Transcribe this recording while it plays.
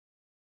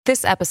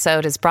This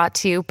episode is brought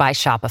to you by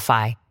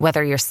Shopify.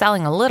 Whether you're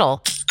selling a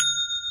little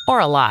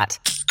or a lot,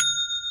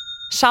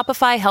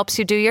 Shopify helps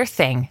you do your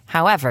thing,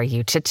 however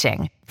you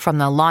cha-ching. From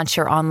the launch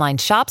your online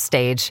shop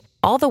stage,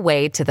 all the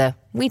way to the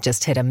we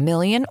just hit 1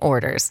 million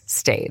orders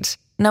stage.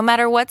 No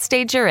matter what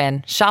stage you're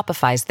in,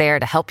 Shopify's there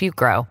to help you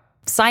grow.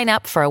 Sign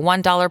up for a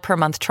 $1 per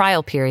month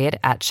trial period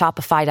at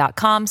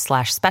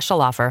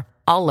shopify.com/special offer,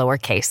 all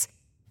lowercase.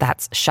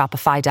 That's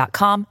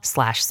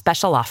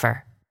shopify.com/special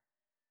offer.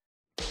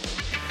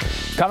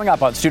 Coming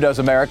up on Stu Does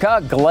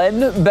America,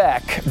 Glenn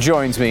Beck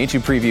joins me to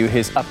preview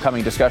his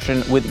upcoming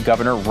discussion with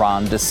Governor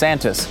Ron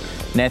DeSantis.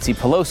 Nancy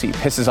Pelosi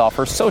pisses off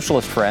her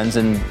socialist friends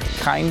and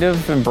kind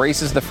of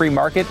embraces the free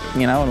market,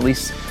 at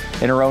least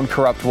in her own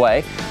corrupt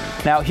way.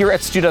 Now, here at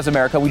Stu Does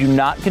America, we do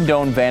not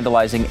condone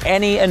vandalizing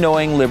any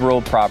annoying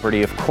liberal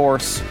property, of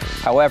course.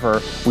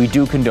 However, we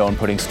do condone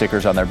putting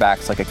stickers on their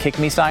backs like a kick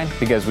me sign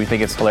because we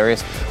think it's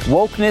hilarious.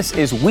 Wokeness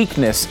is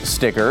weakness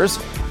stickers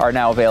are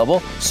now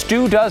available.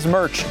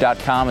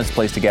 StuDoesMerch.com is the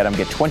place to get them.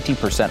 Get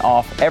 20%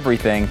 off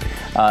everything.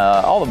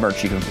 All the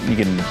merch you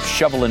can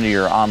shovel into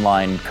your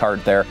online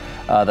cart there.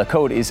 The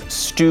code is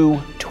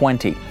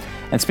STU20.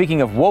 And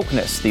speaking of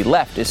wokeness, the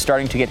left is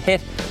starting to get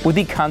hit with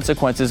the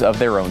consequences of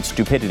their own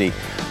stupidity.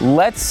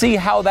 Let's see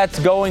how that's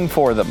going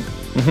for them.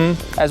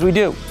 As we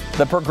do,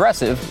 the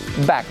progressive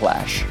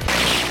backlash.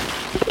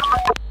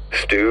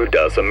 Stu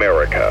Does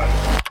America.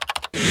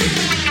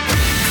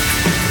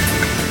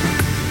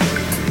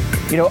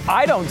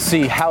 I don't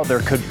see how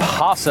there could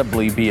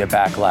possibly be a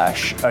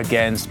backlash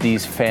against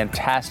these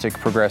fantastic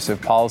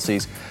progressive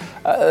policies.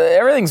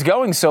 Everything's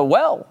going so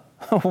well.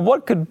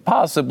 What could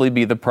possibly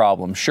be the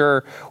problem?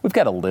 Sure, we've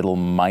got a little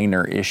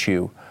minor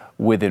issue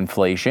with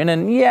inflation.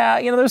 And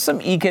there's some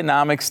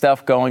economic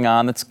stuff going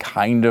on that's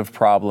kind of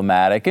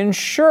problematic. And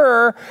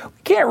sure,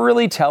 we can't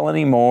really tell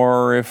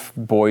anymore if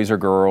boys are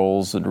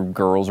girls, or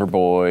girls are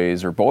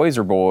boys, or boys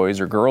are boys,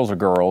 or girls are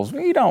girls.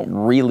 We don't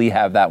really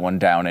have that one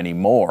down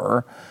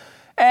anymore.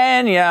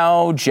 And,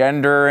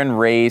 gender and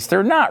race,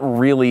 they're not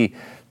really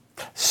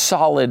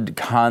solid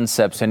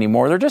concepts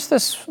anymore. They're just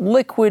this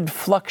liquid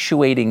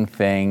fluctuating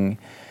thing.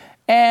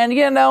 And,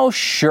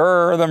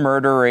 sure, the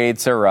murder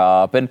rates are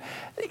up. And,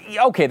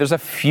 okay, there's a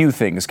few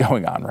things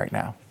going on right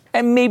now.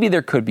 And maybe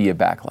there could be a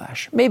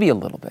backlash, maybe a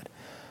little bit.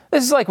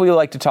 This is like we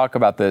like to talk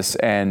about this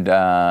and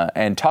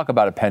talk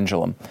about a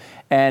pendulum.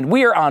 And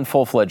we are on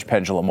full-fledged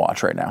pendulum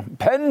watch right now.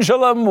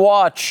 Pendulum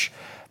watch!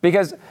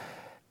 Because,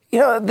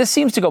 this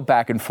seems to go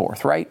back and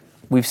forth, right?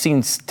 We've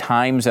seen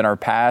times in our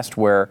past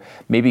where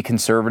maybe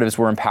conservatives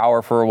were in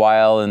power for a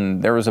while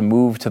and there was a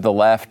move to the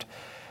left.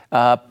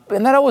 And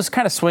that always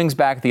kind of swings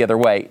back the other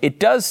way. It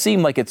does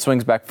seem like it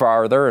swings back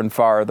farther and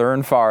farther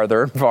and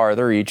farther and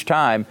farther each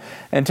time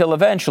until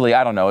eventually,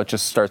 it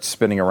just starts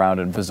spinning around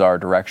in bizarre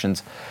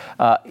directions.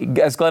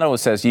 As Glenn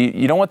always says,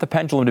 you don't want the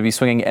pendulum to be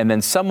swinging and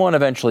then someone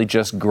eventually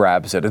just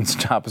grabs it and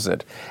stops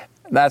it.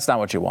 That's not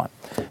what you want.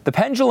 The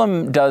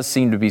pendulum does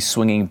seem to be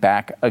swinging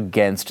back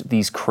against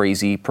these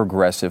crazy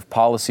progressive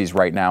policies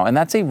right now, and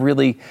that's a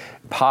really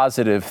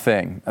positive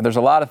thing. There's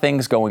a lot of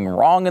things going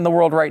wrong in the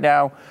world right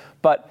now,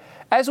 but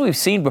as we've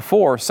seen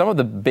before, some of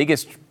the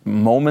biggest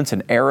moments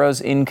and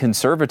eras in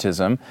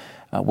conservatism,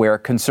 where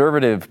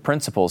conservative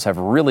principles have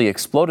really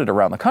exploded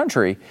around the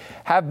country,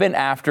 have been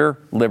after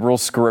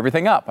liberals screw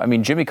everything up. I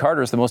mean, Jimmy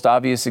Carter is the most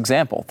obvious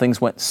example.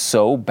 Things went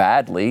so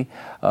badly,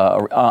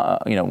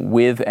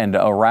 with and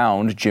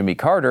around Jimmy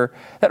Carter,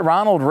 that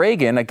Ronald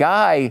Reagan, a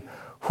guy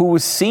who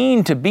was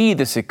seen to be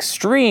this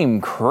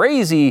extreme,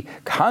 crazy,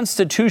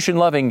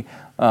 Constitution-loving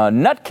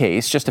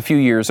nutcase just a few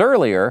years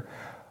earlier,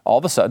 all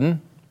of a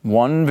sudden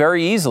won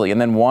very easily and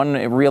then won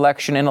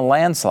re-election in a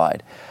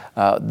landslide.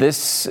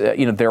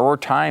 There were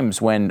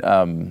times when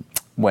Barack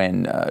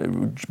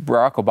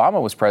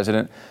Obama was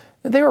president,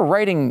 they were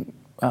writing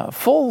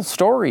full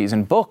stories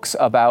and books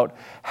about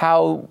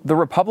how the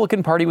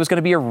Republican Party was going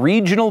to be a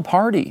regional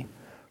party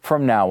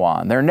from now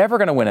on. They're never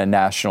going to win a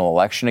national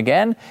election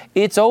again.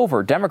 It's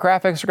over.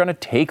 Demographics are going to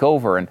take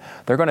over, and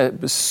they're going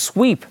to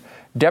sweep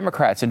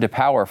Democrats into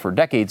power for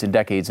decades and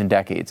decades and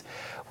decades.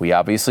 We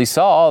obviously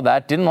saw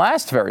that didn't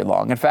last very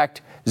long. In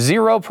fact,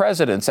 0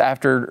 presidents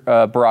after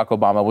Barack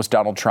Obama was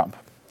Donald Trump.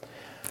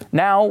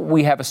 Now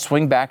we have a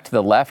swing back to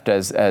the left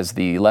as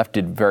the left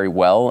did very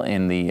well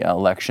in the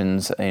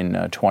elections in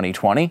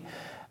 2020.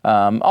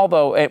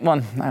 Although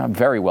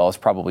very well is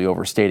probably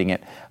overstating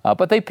it,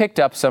 but they picked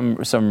up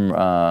some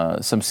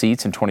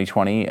seats in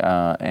 2020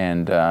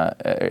 and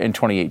in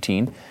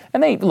 2018,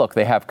 and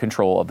they have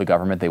control of the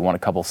government. They won a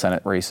couple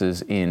Senate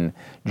races in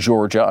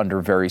Georgia under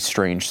very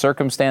strange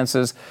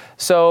circumstances.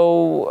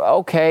 So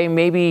okay,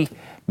 maybe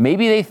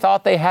they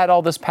thought they had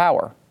all this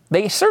power.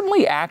 They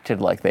certainly acted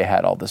like they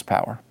had all this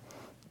power.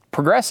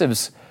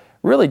 Progressives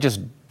really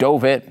just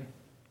dove in,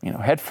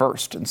 head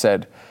first and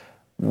said,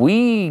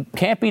 we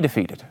can't be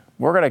defeated.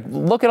 We're going to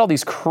look at all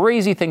these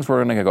crazy things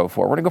we're going to go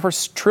for. We're going to go for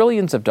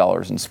trillions of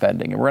dollars in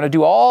spending. And we're going to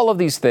do all of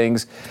these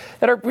things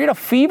that are,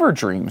 fever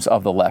dreams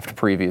of the left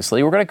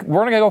previously. We're going to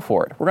go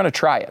for it. We're going to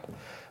try it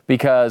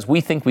because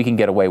we think we can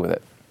get away with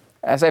it.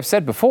 as I've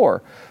said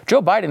before,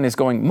 Joe Biden is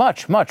going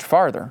much, much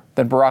farther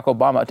than Barack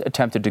Obama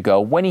attempted to go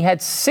when he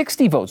had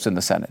 60 votes in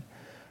the Senate.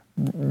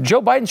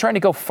 Joe Biden's trying to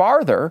go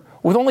farther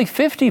with only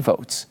 50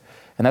 votes.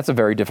 And that's a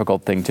very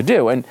difficult thing to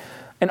do. And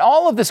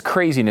all of this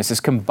craziness is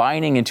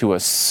combining into a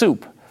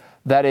soup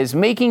that is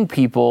making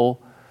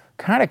people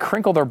kind of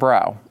crinkle their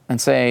brow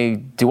and say,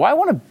 do I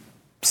want to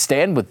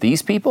stand with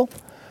these people?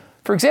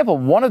 For example,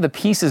 one of the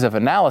pieces of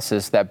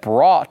analysis that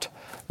brought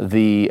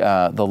the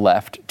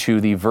left to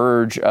the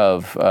verge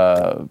of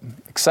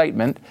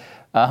excitement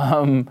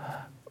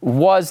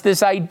was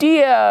this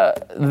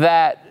idea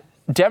that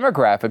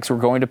demographics were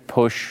going to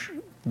push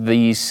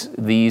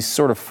these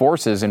sort of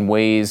forces in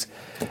ways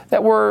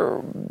that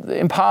were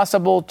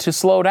impossible to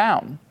slow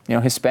down. You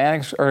know,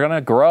 Hispanics are going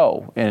to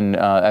grow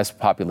as a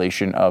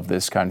population of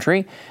this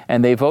country,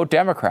 and they vote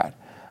Democrat.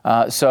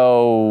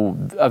 So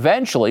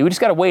eventually, we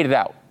just got to wait it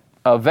out.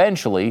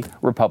 Eventually,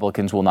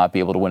 Republicans will not be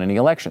able to win any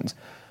elections.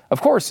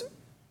 Of course,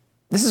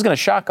 this is going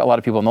to shock a lot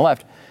of people on the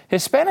left.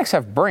 Hispanics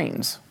have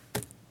brains.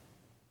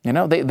 You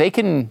know, they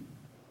can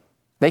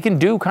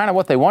do kind of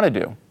what they want to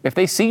do. If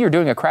they see you're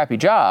doing a crappy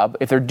job,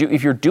 if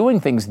you're doing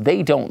things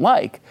they don't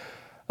like,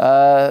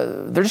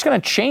 they're just going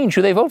to change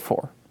who they vote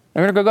for.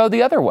 They're going to go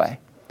the other way.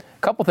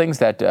 A couple things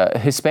that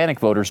Hispanic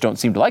voters don't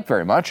seem to like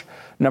very much.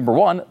 Number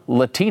one,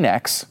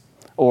 Latinx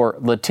or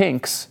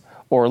Latinx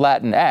or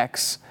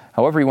Latinx,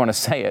 however you want to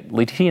say it.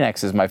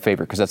 Latinx is my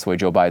favorite because that's the way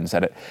Joe Biden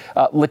said it.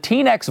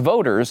 Latinx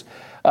voters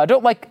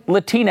don't like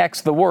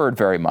Latinx, the word,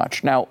 very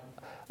much. Now,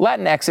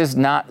 Latinx is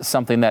not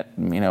something that,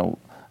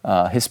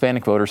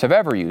 Hispanic voters have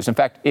ever used. In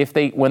fact,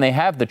 when they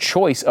have the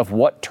choice of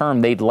what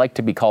term they'd like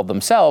to be called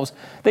themselves,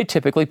 they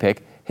typically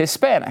pick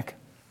Hispanic.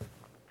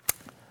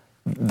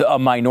 A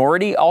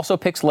minority also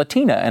picks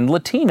Latina and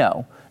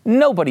Latino.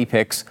 Nobody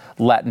picks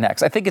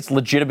Latinx. I think it's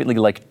legitimately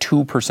like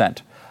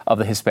 2% of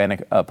the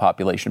Hispanic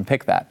population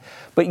pick that.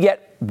 But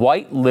yet,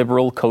 white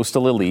liberal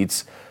coastal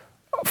elites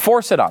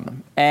force it on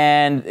them.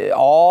 And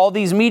all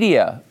these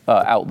media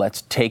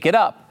outlets take it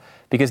up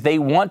because they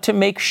want to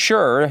make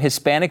sure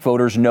Hispanic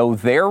voters know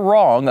they're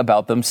wrong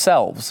about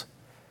themselves.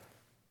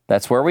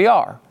 That's where we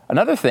are.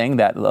 Another thing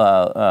that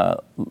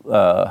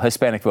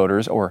Hispanic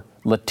voters or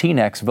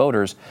Latinx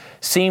voters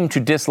seem to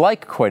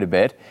dislike quite a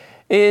bit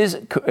is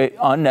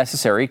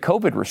unnecessary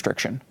COVID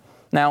restriction.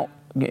 Now,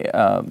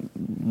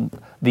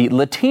 the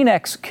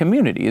Latinx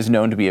community is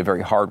known to be a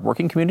very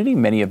hardworking community,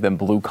 many of them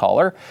blue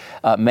collar.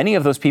 Many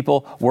of those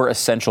people were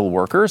essential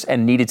workers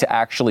and needed to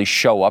actually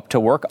show up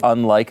to work,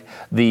 unlike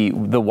the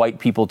white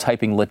people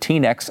typing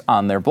Latinx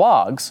on their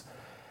blogs.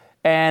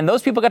 And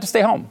those people got to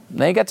stay home.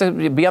 They got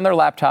to be on their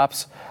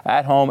laptops,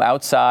 at home,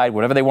 outside,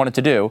 whatever they wanted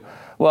to do.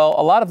 Well,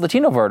 a lot of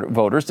Latino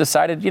voters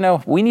decided,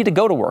 we need to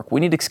go to work. We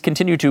need to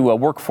continue to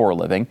work for a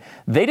living.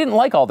 They didn't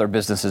like all their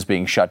businesses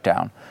being shut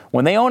down.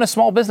 When they own a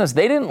small business,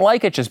 they didn't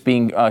like it just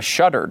being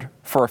shuttered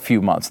for a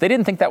few months. They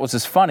didn't think that was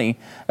as funny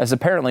as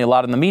apparently a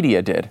lot in the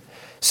media did.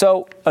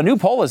 So a new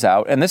poll is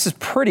out, and this is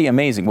pretty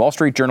amazing. Wall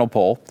Street Journal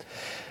poll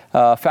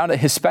found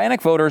that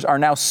Hispanic voters are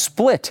now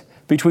split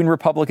between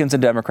Republicans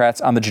and Democrats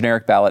on the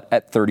generic ballot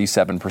at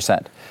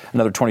 37%.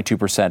 Another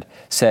 22%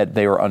 said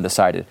they were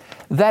undecided.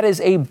 That is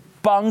a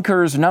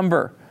bonkers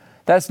number.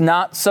 That's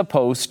not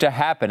supposed to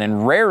happen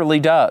and rarely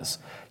does.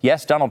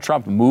 Yes, Donald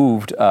Trump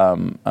moved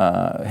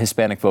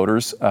Hispanic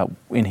voters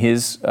in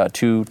his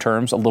 2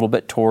 terms a little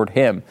bit toward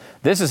him.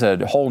 This is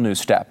a whole new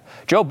step.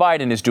 Joe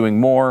Biden is doing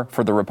more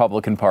for the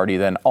Republican Party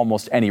than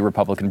almost any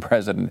Republican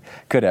president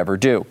could ever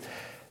do.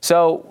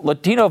 So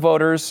Latino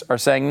voters are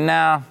saying,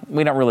 nah,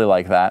 we don't really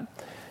like that.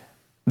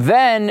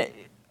 Then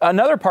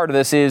another part of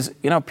this is,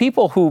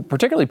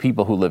 particularly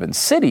people who live in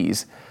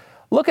cities,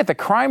 look at the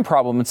crime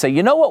problem and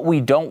say, what we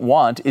don't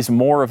want is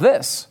more of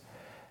this.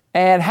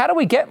 And how do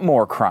we get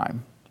more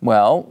crime?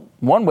 Well,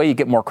 one way you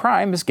get more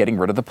crime is getting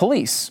rid of the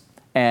police.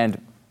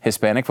 And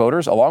Hispanic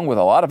voters, along with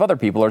a lot of other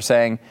people, are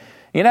saying,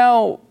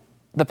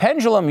 the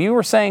pendulum you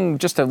were saying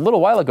just a little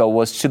while ago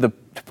was to the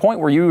point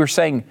where you were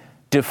saying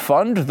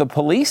defund the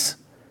police.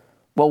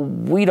 Well,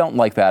 we don't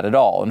like that at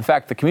all. In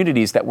fact, the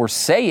communities that were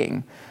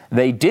saying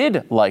they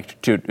did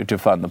like to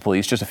fund the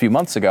police just a few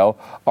months ago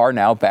are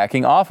now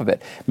backing off of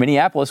it.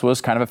 Minneapolis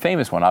was kind of a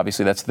famous one.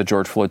 Obviously, that's the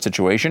George Floyd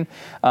situation.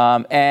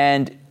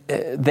 And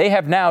they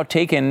have now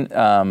taken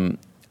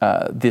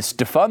this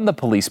defund the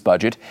police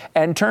budget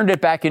and turned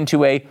it back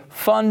into a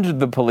fund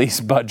the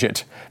police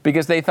budget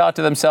because they thought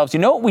to themselves,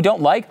 what we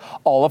don't like?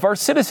 All of our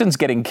citizens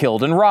getting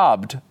killed and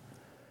robbed.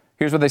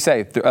 Here's what they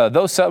say.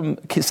 Though some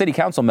city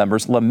council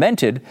members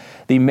lamented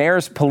the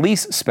mayor's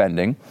police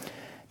spending,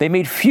 they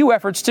made few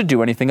efforts to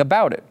do anything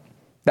about it.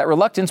 That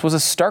reluctance was a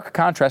stark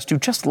contrast to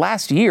just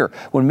last year,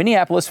 when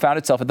Minneapolis found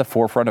itself at the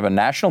forefront of a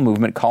national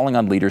movement calling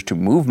on leaders to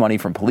move money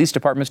from police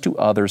departments to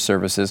other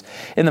services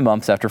in the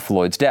months after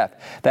Floyd's death.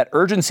 That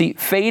urgency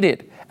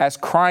faded as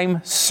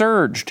crime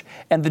surged,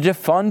 and the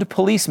defund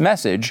police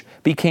message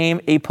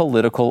became a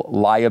political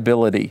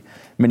liability.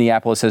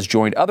 Minneapolis has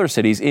joined other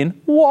cities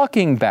in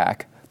walking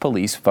back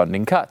police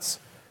funding cuts.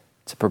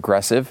 It's a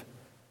progressive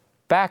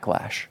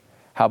backlash.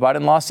 How about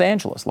in Los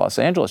Angeles? Los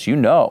Angeles,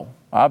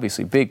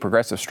 obviously big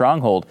progressive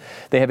stronghold.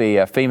 They have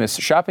a famous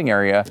shopping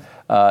area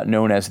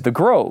known as the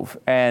Grove,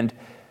 and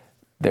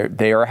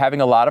they are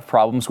having a lot of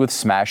problems with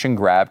smash and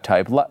grab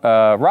type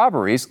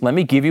robberies. Let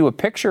me give you a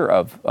picture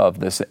of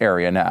this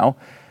area now.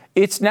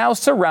 It's now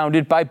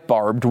surrounded by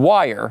barbed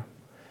wire.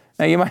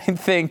 Now you might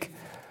think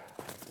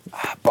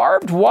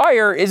barbed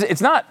wire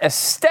it's not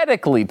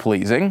aesthetically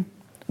pleasing,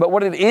 but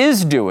what it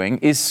is doing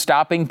is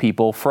stopping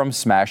people from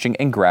smashing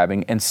and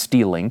grabbing and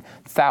stealing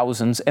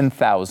thousands and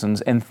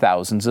thousands and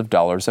thousands of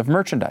dollars of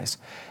merchandise.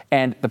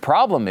 And the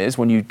problem is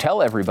when you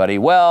tell everybody,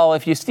 well,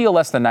 if you steal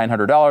less than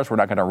 $900, we're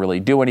not going to really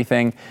do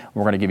anything.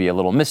 We're going to give you a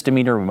little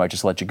misdemeanor. We might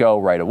just let you go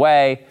right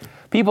away.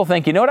 People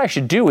think, you know what I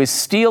should do is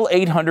steal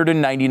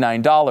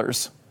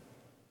 $899.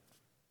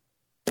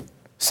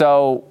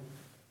 So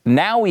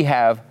now we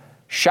have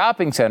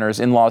shopping centers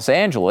in Los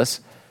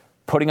Angeles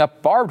putting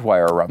up barbed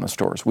wire around the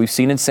stores. We've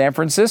seen in San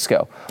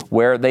Francisco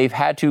where they've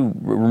had to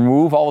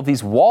remove all of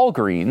these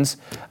Walgreens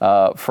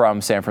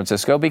from San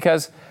Francisco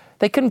because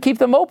they couldn't keep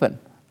them open.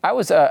 I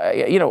was,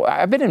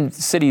 I've been in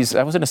cities.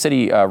 I was in a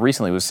city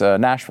recently. It was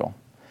Nashville,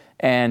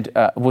 and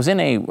was in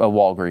a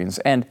Walgreens.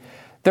 And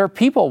there are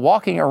people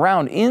walking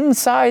around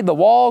inside the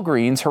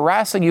Walgreens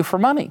harassing you for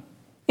money.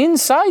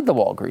 Inside the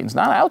Walgreens,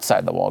 not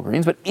outside the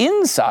Walgreens, but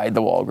inside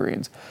the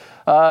Walgreens.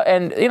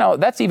 And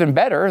that's even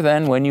better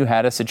than when you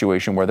had a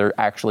situation where they're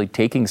actually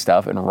taking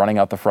stuff and running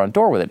out the front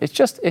door with it.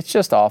 It's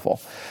just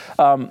awful.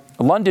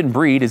 London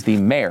Breed is the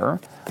mayor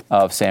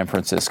of San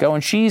Francisco,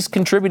 and she's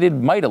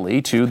contributed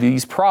mightily to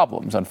these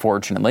problems,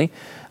 unfortunately.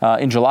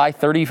 On July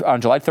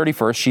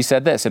 31st, she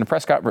said this in a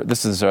press conference.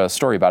 This is a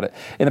story about it.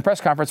 In the press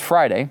conference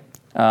Friday,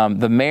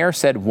 the mayor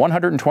said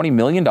 $120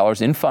 million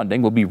in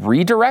funding will be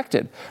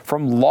redirected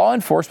from law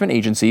enforcement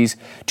agencies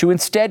to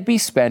instead be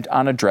spent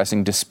on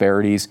addressing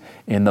disparities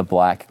in the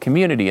black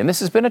community. And this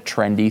has been a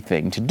trendy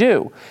thing to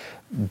do.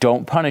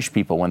 Don't punish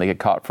people when they get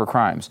caught for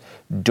crimes.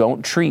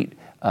 Don't treat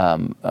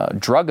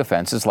drug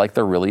offenses like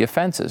they're really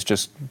offenses.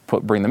 Just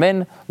bring them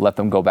in, let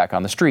them go back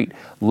on the street.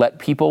 Let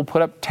people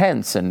put up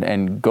tents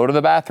and go to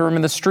the bathroom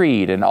in the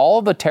street, and all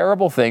of the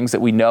terrible things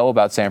that we know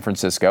about San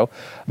Francisco,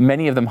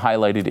 many of them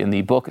highlighted in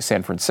the book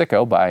San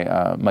Francisco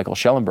by Michael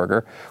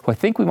Schellenberger, who I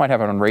think we might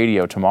have on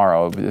radio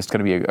tomorrow. It's going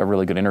to be a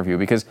really good interview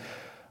because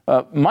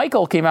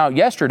Michael came out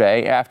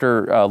yesterday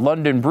after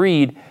London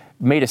Breed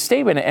made a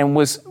statement and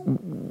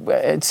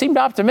it seemed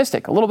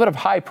optimistic, a little bit of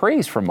high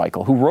praise from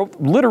Michael, who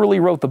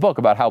literally wrote the book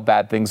about how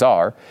bad things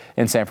are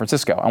in San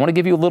Francisco. I want to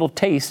give you a little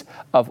taste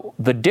of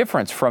the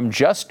difference from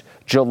just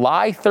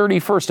July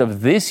 31st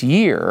of this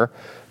year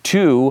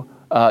to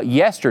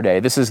yesterday.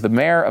 This is the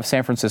mayor of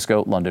San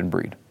Francisco, London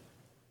Breed.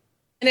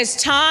 And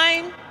it's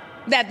time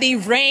that the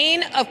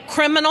reign of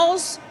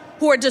criminals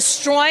who are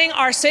destroying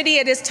our city,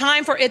 it is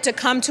time for it to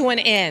come to an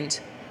end.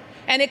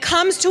 And it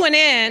comes to an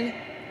end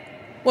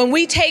when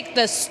we take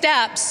the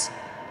steps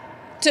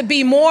to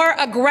be more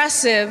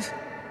aggressive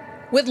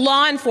with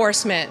law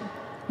enforcement,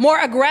 more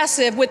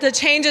aggressive with the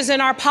changes in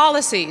our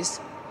policies,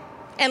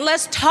 and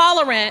less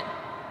tolerant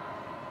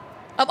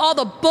of all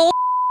the bull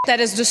that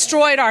has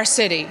destroyed our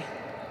city.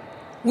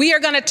 We are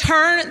going to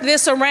turn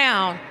this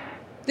around.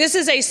 This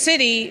is a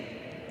city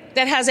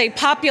that has a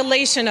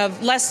population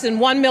of less than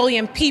 1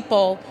 million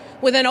people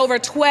with an over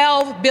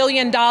 $12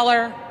 billion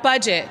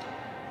budget.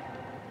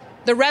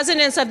 The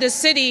residents of this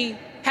city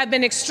have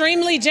been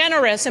extremely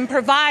generous in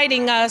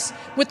providing us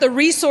with the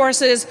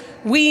resources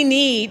we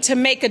need to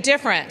make a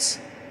difference.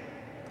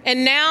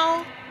 And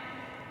now,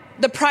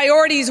 the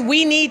priorities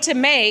we need to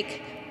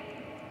make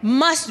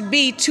must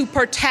be to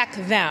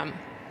protect them,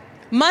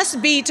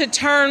 must be to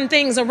turn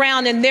things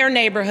around in their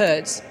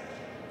neighborhoods.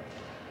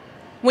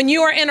 When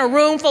you are in a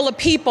room full of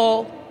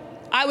people,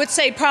 I would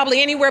say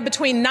probably anywhere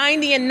between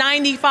 90 and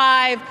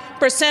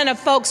 95% of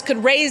folks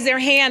could raise their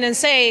hand and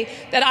say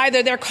that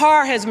either their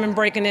car has been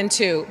broken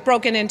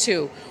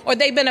into, or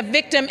they've been a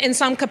victim in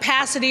some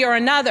capacity or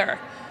another.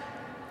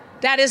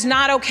 That is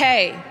not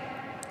okay.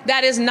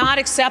 That is not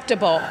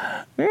acceptable.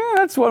 Yeah,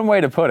 that's one way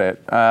to put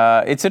it.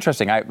 It's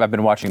interesting. I've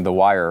been watching The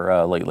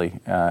Wire lately,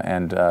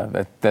 and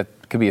that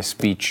could be a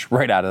speech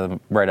right out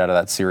of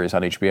that series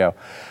on HBO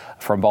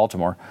from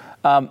Baltimore.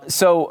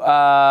 So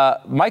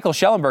Michael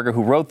Schellenberger,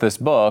 who wrote this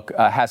book,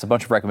 has a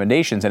bunch of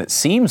recommendations, and it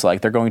seems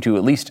like they're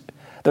at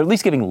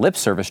least giving lip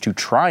service to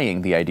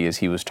trying the ideas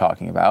he was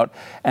talking about,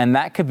 and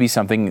that could be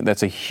something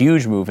that's a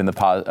huge move in the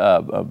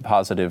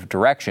positive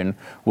direction.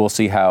 We'll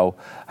see how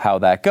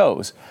that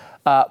goes.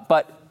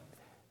 But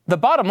the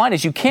bottom line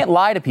is you can't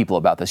lie to people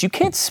about this. You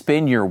can't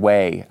spin your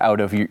way out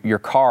of your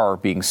car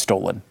being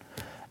stolen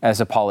as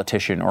a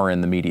politician or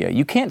in the media.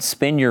 You can't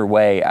spin your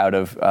way out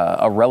of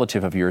a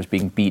relative of yours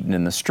being beaten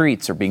in the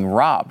streets or being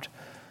robbed.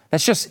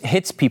 That just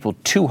hits people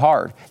too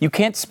hard. You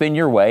can't spin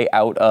your way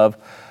out of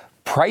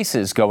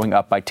prices going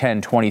up by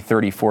 10, 20,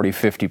 30, 40,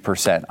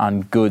 50%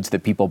 on goods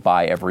that people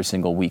buy every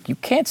single week. You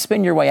can't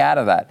spin your way out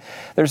of that.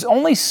 There's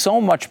only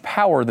so much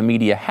power the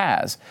media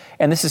has,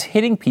 and this is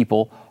hitting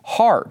people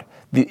hard.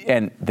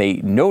 And they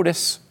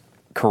notice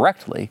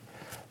correctly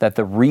that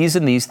the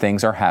reason these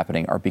things are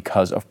happening are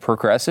because of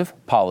progressive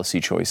policy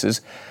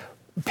choices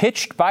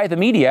pitched by the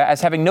media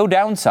as having no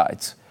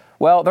downsides.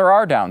 Well, there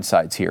are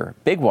downsides here,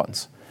 big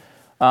ones.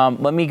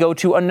 Let me go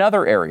to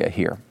another area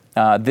here.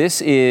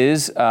 This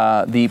is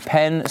the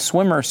Penn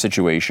swimmer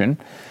situation.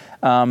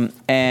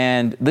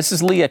 And this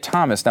is Leah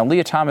Thomas. Now,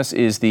 Leah Thomas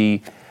is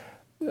the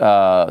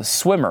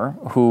swimmer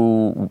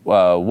who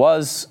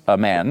was a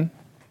man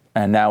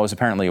and now is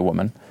apparently a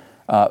woman.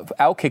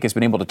 Outkick has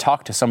been able to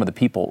talk to some of the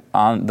people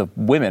the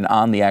women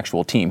on the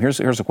actual team. Here's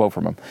a quote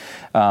from them.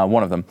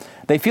 One of them.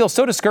 They feel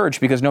so discouraged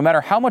because no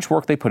matter how much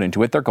work they put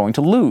into it, they're going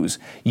to lose.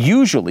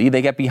 Usually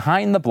they get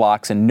behind the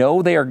blocks and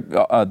know they are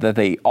that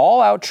they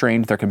all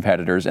out-trained their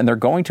competitors and they're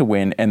going to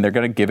win and they're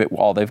going to give it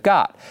all they've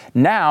got.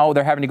 Now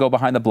they're having to go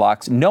behind the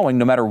blocks knowing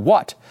no matter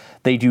what,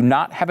 they do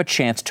not have a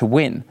chance to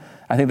win.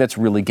 I think that's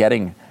really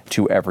getting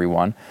to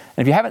everyone.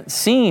 And if you haven't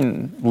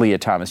seen Leah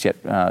Thomas yet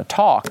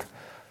talk,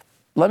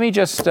 let me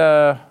just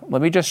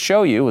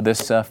show you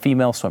this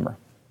female swimmer.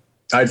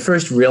 I'd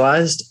first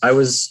realized I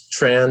was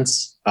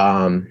trans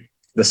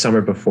the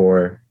summer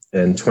before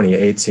in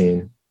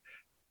 2018.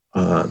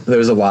 There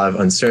was a lot of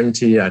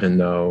uncertainty. I didn't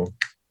know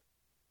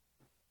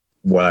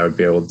what I would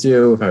be able to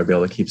do, if I would be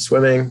able to keep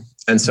swimming.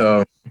 And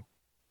so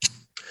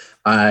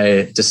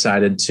I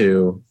decided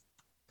to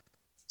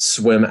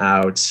swim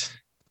out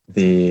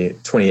the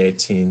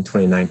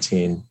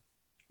 2018-2019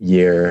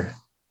 year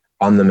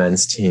on the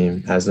men's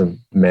team as a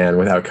man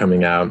without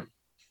coming out.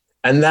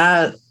 And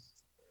that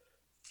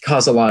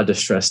caused a lot of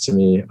distress to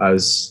me. I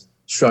was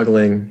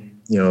struggling,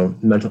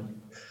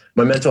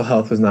 my mental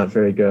health was not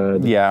very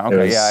good. Yeah,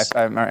 okay,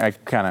 I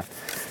kind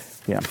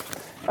of, yeah.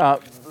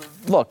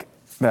 Look,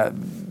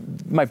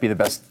 might be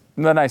the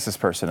nicest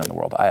person in the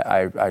world.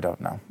 I don't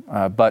know.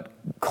 But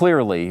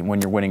clearly,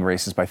 when you're winning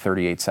races by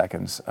 38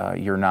 seconds,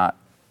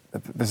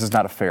 this is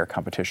not a fair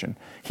competition.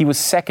 He was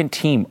second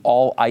team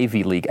all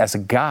Ivy League as a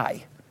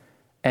guy.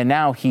 And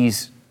now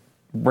he's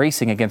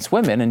racing against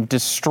women and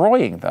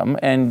destroying them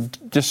and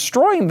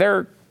destroying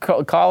their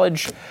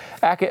college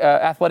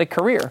athletic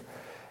career.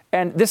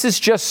 And this is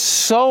just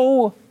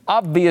so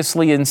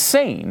obviously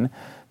insane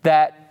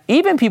that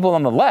even people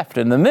on the left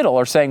and the middle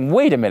are saying,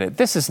 wait a minute,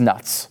 this is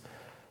nuts.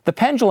 The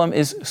pendulum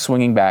is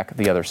swinging back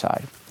the other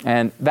side.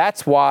 And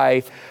that's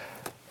why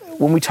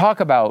when we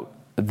talk about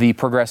the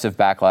progressive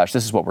backlash,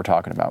 this is what we're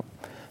talking about.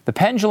 The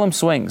pendulum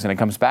swings and it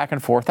comes back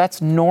and forth.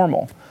 That's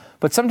normal.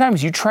 But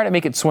sometimes you try to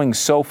make it swing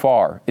so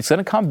far, it's going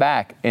to come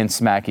back and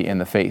smack you in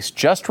the face.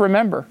 Just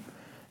remember,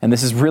 and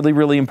this is really,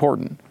 really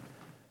important,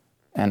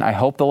 and I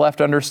hope the left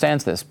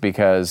understands this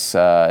because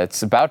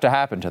it's about to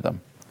happen to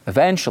them.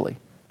 Eventually,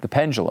 the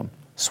pendulum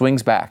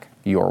swings back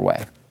your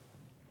way.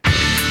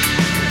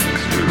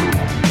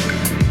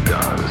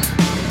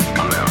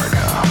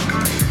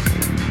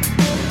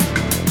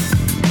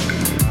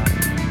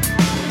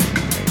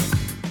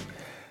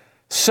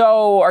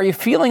 So, are you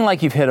feeling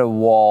like you've hit a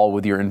wall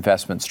with your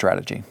investment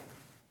strategy?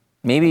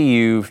 Maybe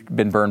you've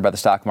been burned by the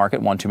stock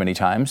market one too many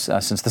times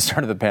since the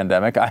start of the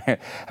pandemic. I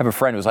have a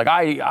friend who's like,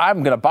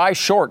 I'm going to buy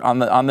short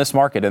on this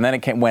market, and then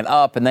it went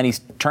up, and then he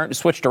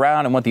switched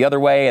around and went the other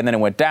way, and then it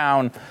went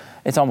down.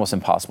 It's almost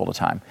impossible to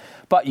time.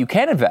 But you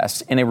can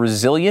invest in a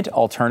resilient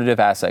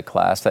alternative asset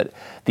class that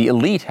the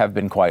elite have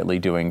been quietly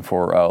doing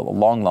for a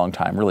long, long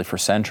time, really for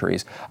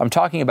centuries. I'm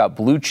talking about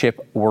blue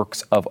chip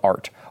works of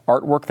art.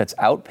 Artwork that's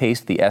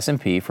outpaced the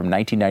S&P from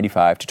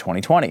 1995 to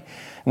 2020.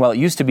 And while it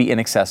used to be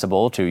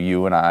inaccessible to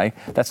you and I,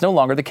 that's no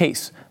longer the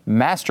case.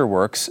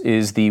 Masterworks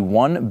is the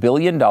 $1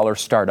 billion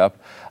startup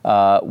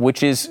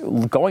which is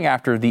going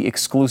after the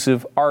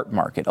exclusive art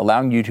market,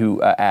 allowing you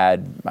to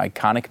add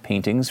iconic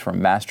paintings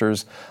from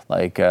masters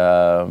like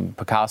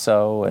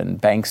Picasso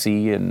and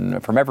Banksy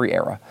and from every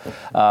era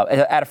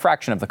at a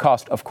fraction of the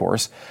cost, of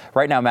course.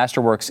 Right now,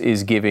 Masterworks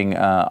is giving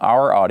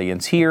our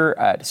audience here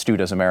at Stu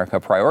Does America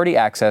priority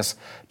access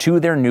to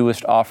their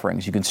newest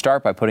offerings. You can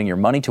start by putting your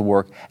money to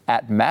work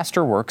at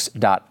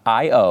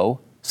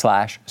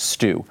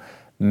masterworks.io/Stu.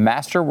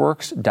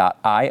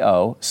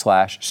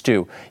 Masterworks.io/Stu.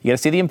 You got to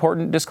see the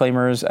important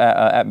disclaimers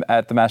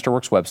at the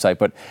Masterworks website,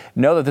 but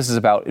know that this is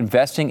about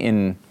investing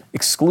in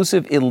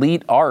exclusive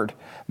elite art.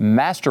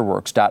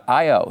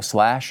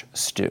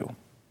 Masterworks.io/Stu.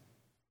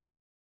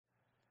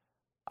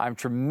 I'm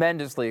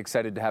tremendously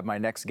excited to have my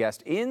next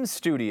guest in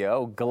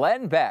studio.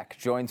 Glenn Beck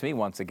joins me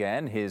once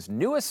again. His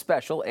newest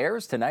special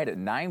airs tonight at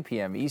 9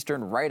 p.m.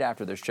 Eastern, right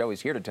after the show.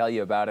 He's here to tell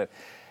you about it.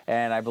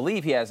 And I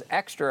believe he has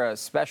extra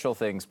special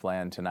things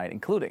planned tonight,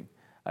 including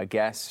a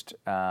guest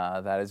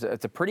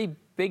it's a pretty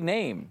big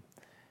name.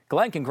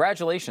 Glenn,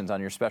 congratulations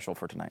on your special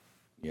for tonight.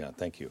 Yeah,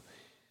 thank you.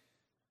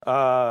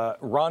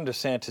 Ron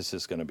DeSantis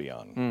is going to be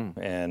on.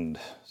 And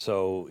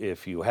so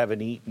if you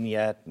haven't eaten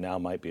yet, now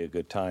might be a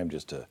good time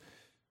just to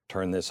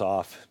turn this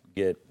off,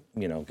 get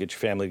your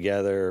family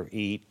together,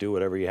 eat, do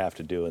whatever you have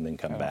to do, and then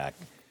come back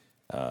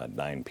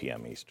 9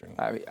 p.m. Eastern.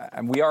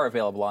 And we are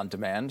available on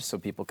demand, so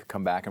people could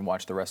come back and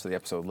watch the rest of the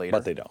episode later.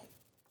 But they don't.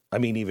 I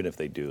mean, even if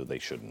they do, they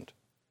shouldn't.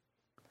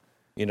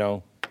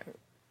 I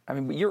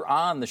mean, but you're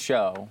on the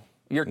show.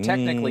 You're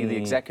technically the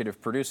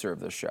executive producer of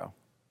this show.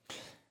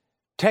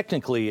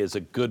 Technically is a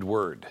good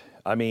word.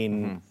 I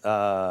mean,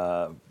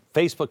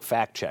 Facebook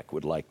fact check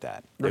would like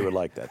that. They would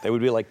like that. They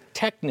would be like,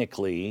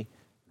 technically,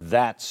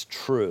 that's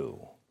true.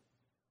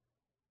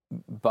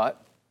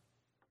 But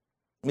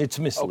it's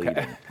misleading.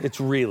 Okay. It's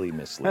really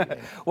misleading.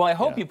 Well, I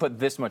hope you put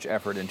this much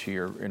effort into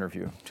your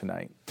interview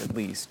tonight, at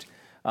least.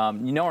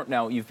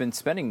 Now you've been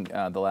spending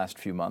the last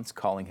few months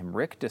calling him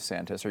Rick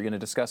DeSantis. Are you going to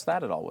discuss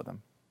that at all with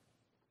him?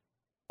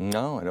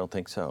 No, I don't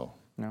think so.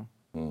 No.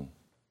 You're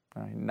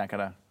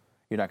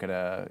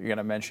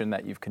gonna mention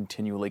that you've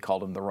continually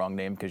called him the wrong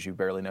name because you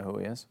barely know who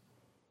he is.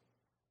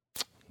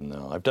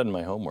 No, I've done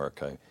my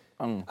homework.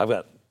 I've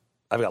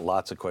got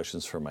lots of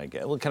questions for my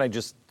guest. Well,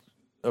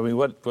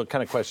 what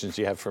kind of questions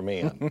do you have for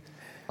me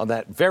on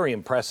that very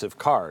impressive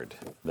card?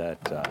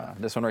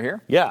 This one right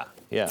here? Yeah.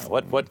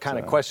 What kind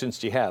of questions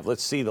do you have?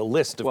 Let's see the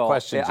list of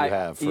questions you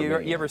have for me.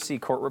 You ever see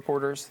court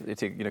reporters? They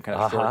take kind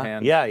of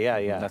shorthand.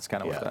 Yeah. That's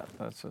kind of what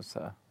that's just.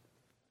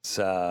 It's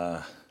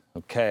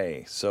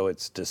okay. So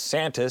it's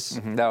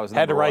DeSantis. That was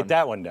had to write one.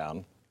 that one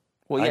down.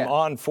 Well, yeah. I'm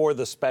on for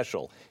the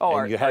special. Oh,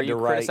 and are you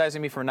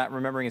criticizing me for not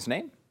remembering his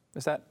name?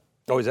 Is that?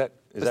 Oh, is that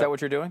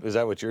what you're doing? Is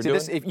that what you're doing?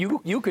 If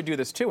you could do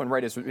this too and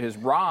write his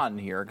Ron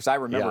here, because I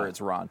remember it's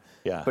Ron.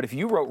 Yeah. But if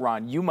you wrote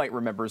Ron, you might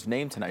remember his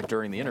name tonight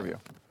during the interview.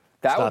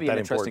 That would be an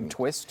interesting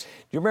twist. Do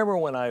you remember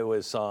when I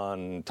was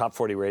on Top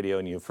 40 Radio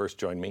and you first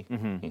joined me?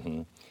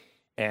 Mm-hmm.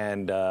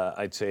 And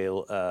I'd say,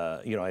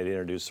 I'd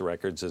introduce the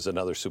records as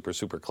another super,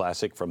 super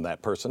classic from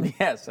that person.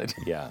 Yes, I did.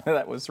 Yeah.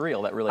 That was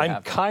real. That really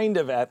happened. I'm kind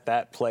of at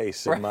that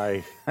place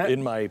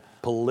in my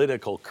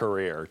political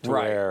career to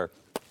where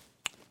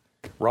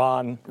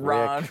Ron,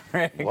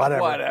 Rick,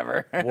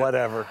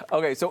 whatever.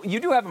 Okay, so you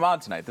do have him on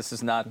tonight. This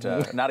is not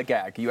a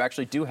gag. You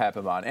actually do have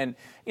him on. And,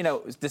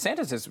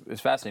 DeSantis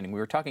is fascinating. We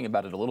were talking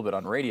about it a little bit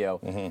on radio.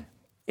 Mm-hmm.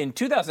 In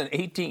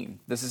 2018,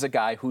 this is a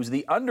guy who's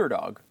the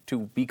underdog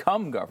to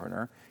become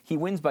governor. He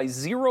wins by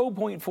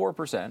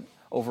 0.4%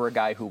 over a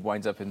guy who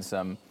winds up in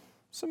some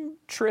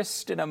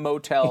tryst in a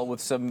motel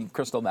with some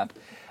crystal meth.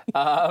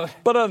 But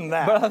other than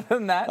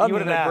that, you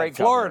would have been a great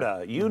Florida,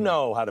 governor. you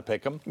know how to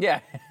pick them. Yeah.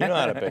 You know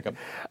how to pick them.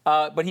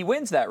 But he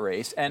wins that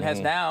race and has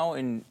now,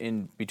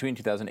 in between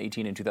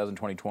 2018 and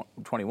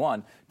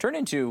 2021, turned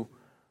into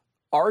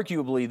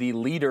arguably the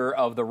leader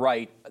of the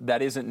right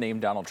that isn't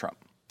named Donald Trump.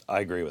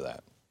 I agree with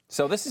that.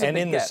 So this is and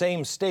in the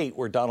same state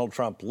where Donald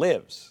Trump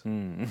lives.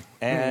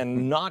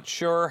 And not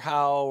sure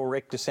how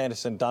Rick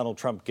DeSantis and Donald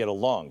Trump get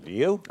along. Do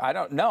you? I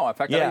don't know. In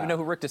fact, I don't even know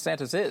who Rick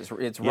DeSantis is.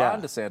 It's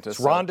Ron DeSantis. It's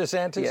Ron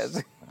DeSantis?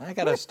 Yes. I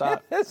got to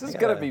stop. This is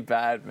going to be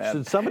bad, man.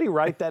 Should somebody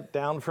write that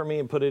down for me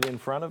and put it in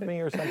front of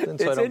me or something?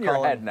 So It's in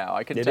your head now.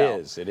 I can tell.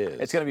 It is.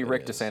 It's going to be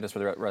Rick DeSantis for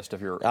the rest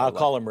of your I'll life.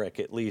 call him Rick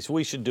at least.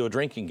 We should do a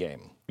drinking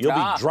game. You'll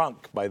be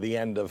drunk by the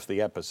end of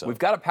the episode. We've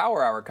got a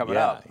power hour coming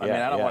up. I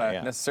don't want to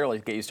yeah. necessarily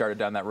get you started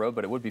down that road,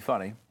 but it would be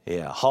funny.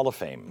 Yeah, Hall of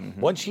Fame.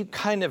 Once you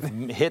kind of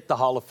hit the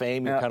Hall of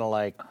Fame, you're kind of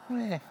like,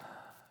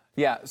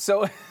 Yeah,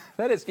 so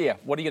that is,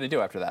 what are you going to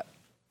do after that?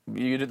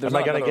 Am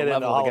I going to get into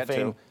the Hall of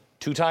Fame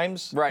 2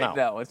 times? Right,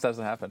 no, it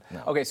doesn't happen.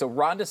 No. Okay, so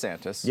Ron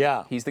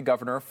DeSantis, he's the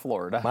governor of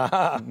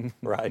Florida.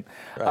 Right.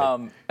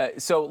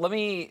 So let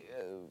me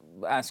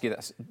ask you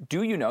this.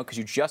 Do you know, because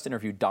you just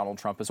interviewed Donald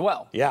Trump as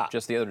well,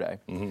 just the other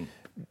day,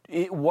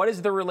 what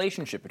is the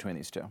relationship between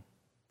these two?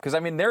 Because,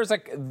 there's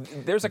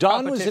a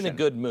Don was in a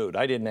good mood.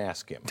 I didn't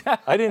ask him.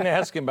 I didn't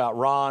ask him about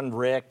Ron,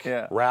 Rick,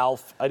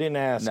 Ralph. I didn't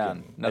ask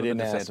him. None of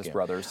the DeSantis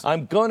brothers.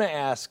 I'm going to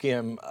ask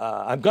him.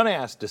 I'm going to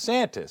ask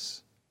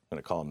DeSantis. I'm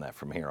going to call him that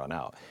from here on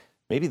out.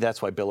 Maybe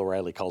that's why Bill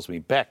O'Reilly calls me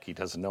Beck. He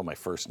doesn't know my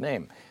first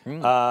name.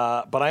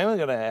 But I am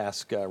going to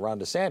ask Ron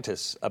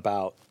DeSantis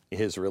about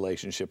his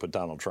relationship with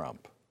Donald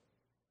Trump.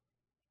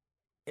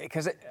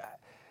 Because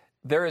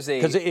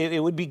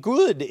it would be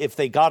good if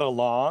they got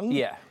along.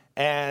 Yeah.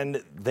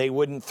 And they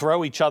wouldn't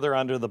throw each other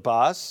under the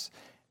bus.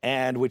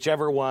 And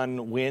whichever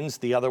one wins,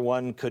 the other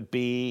one could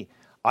be,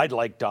 I'd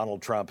like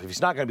Donald Trump. If he's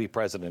not going to be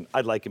president,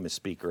 I'd like him as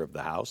Speaker of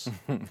the House.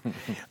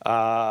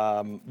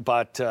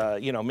 But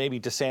maybe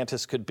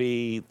DeSantis could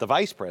be the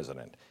vice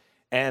president.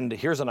 And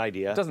here's an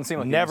idea. It doesn't seem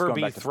like never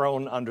be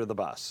thrown under the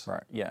bus.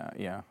 Right,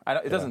 yeah.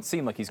 It doesn't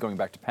seem like he's going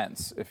back to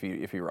Pence if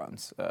he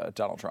runs,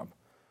 Donald Trump.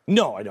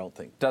 No, I don't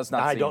think. Does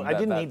not. I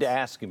didn't need to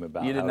ask him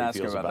about. You didn't how ask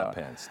he feels him about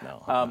Pence.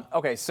 No.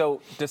 Okay,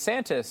 so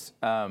DeSantis.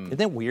 Isn't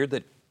that weird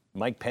that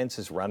Mike Pence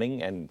is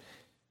running and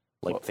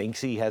thinks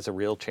he has a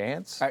real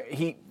chance?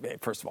 He,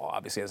 first of all,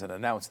 obviously hasn't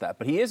announced that,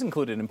 but he is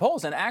included in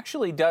polls and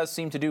actually does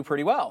seem to do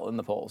pretty well in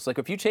the polls. Like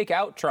if you take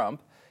out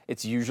Trump,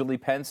 it's usually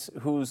Pence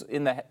who's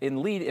in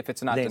lead. If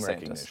it's not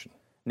DeSantis.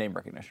 Name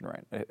recognition,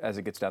 right? As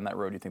it gets down that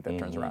road, you think that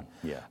turns around.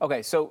 Yeah.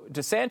 Okay, so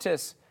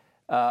DeSantis.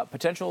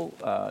 Potential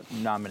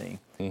nominee.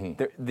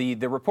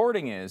 The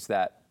reporting is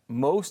that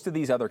most of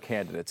these other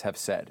candidates have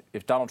said,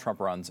 if Donald Trump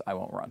runs, I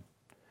won't run.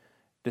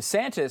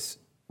 DeSantis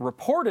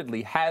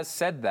reportedly has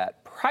said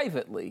that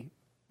privately,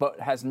 but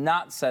has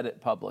not said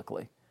it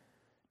publicly.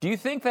 Do you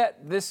think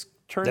that this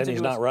turns into... Then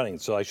he's not running,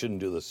 so I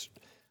shouldn't do this.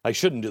 I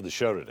shouldn't do the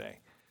show today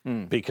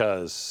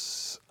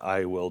because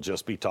I will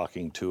just be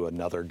talking to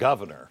another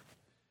governor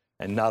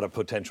and not a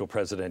potential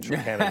presidential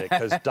candidate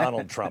because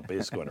Donald Trump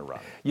is going to run.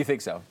 You think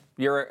so?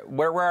 You're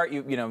where are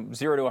you?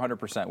 0 to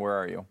 100%. Where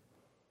are you?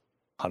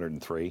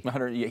 103.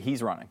 100. Yeah,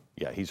 he's running.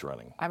 Yeah, he's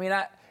running. I mean,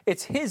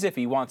 it's his if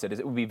he wants it.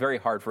 It would be very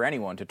hard for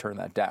anyone to turn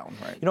that down,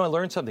 right? I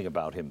learned something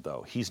about him,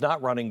 though. He's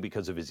not running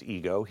because of his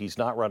ego. He's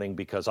not running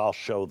because I'll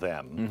show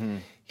them. Mm-hmm.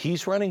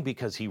 He's running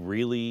because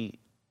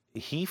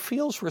he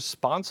feels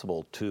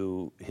responsible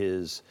to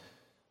his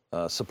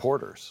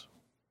supporters.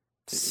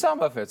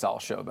 Some of it's I'll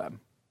show them.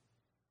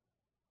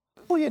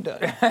 Well,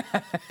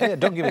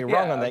 don't get me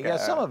wrong on that. Okay. Yeah,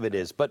 some of it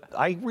is. But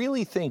I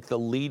really think the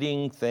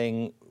leading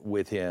thing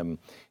with him,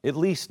 at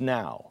least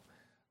now,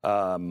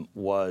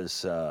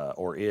 was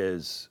or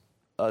is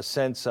a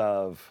sense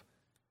of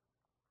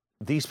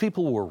these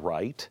people were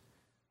right.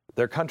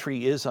 Their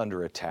country is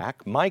under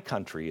attack. My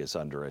country is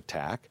under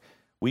attack.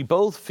 We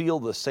both feel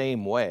the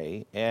same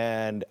way,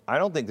 and I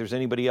don't think there's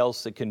anybody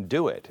else that can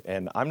do it.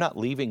 And I'm not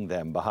leaving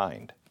them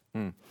behind.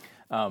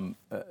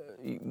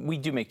 We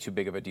do make too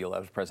big of a deal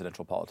out of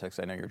presidential politics.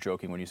 I know you're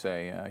joking when you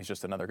say he's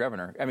just another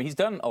governor. I mean, he's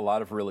done a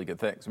lot of really good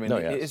things. I mean,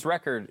 his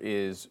record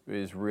is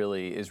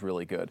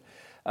really good.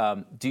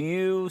 Do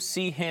you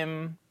see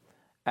him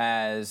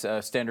as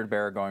a standard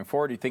bearer going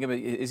forward? Do you think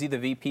is he the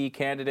VP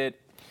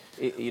candidate?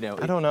 I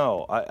don't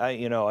know.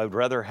 I'd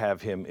rather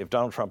have him, if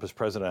Donald Trump is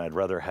president, I'd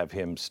rather have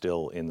him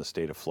still in the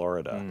state of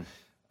Florida.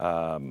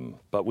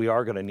 But we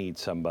are going to need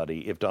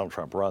somebody, if Donald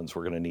Trump runs,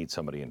 we're going to need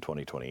somebody in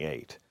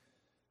 2028.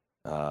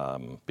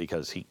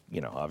 Because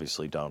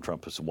obviously Donald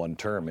Trump is one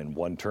term, and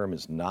one term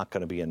is not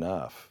going to be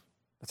enough.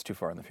 That's too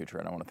far in the future.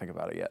 I don't want to think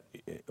about it yet.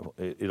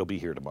 It'll be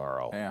here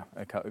tomorrow. Yeah,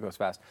 it goes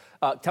fast.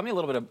 Tell me a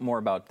little bit more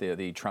about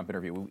the Trump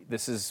interview.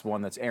 This is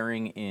one that's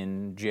airing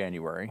in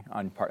January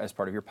as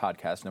part of your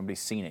podcast. Nobody's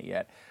seen it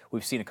yet.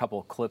 We've seen a couple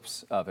of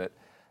clips of it.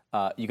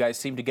 You guys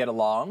seem to get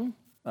along.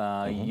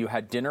 You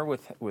had dinner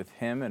with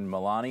him and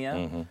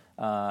Melania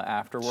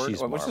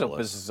afterwards, which is a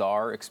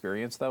bizarre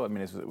experience, though. I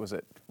mean, was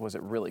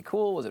it really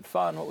cool? Was it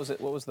fun? What was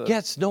it? What was the?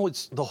 Yes, no.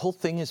 The whole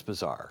thing is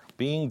bizarre.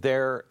 Being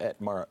there at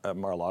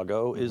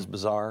Mar-a-Lago is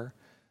bizarre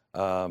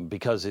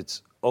because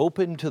it's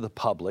open to the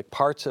public.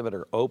 Parts of it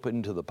are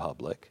open to the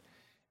public,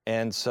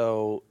 and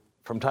so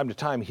from time to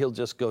time he'll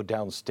just go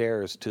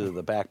downstairs to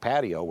the back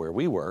patio where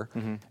we were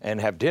and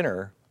have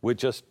dinner with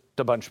just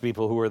a bunch of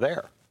people who were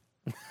there.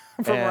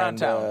 From around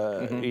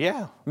town.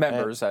 Yeah.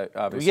 Members,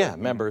 obviously. Yeah,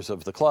 members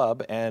of the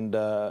club. And,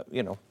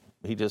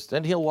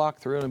 he'll walk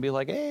through and be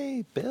like,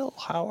 hey, Bill,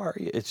 how are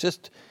you?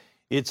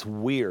 It's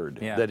weird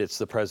that it's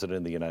the president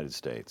of the United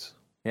States.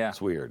 Yeah. It's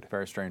weird.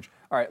 Very strange.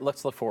 All right,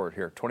 let's look forward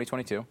here.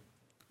 2022.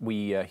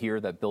 We hear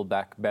that Build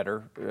Back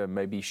Better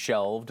may be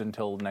shelved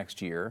until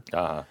next year.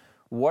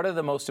 What are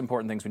the most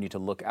important things we need to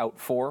look out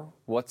for?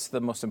 What's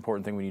the most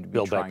important thing we need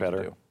to be trying to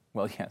do?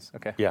 Well, yes.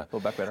 Okay. Yeah.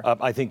 Build Back Better.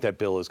 I think that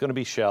bill is going to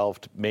be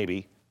shelved,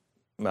 maybe.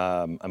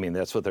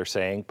 That's what they're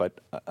saying, but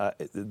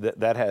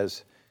that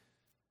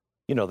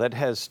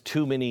has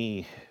too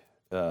many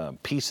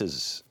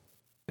pieces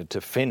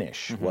to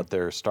finish what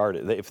they're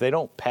started. If they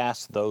don't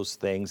pass those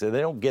things, and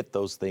they don't get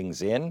those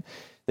things in,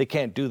 they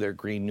can't do their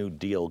Green New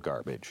Deal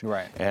garbage.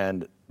 Right.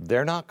 And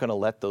they're not going to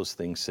let those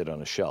things sit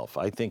on a shelf.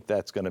 I think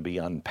that's going to be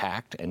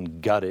unpacked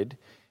and gutted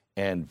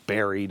and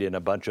buried in a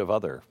bunch of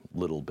other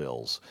little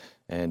bills.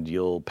 And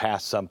you'll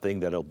pass something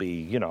that'll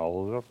be,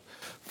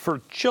 for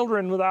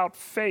children without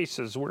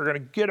faces, we're going to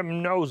get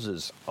them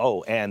noses.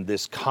 Oh, and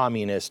this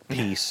communist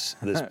piece,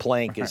 this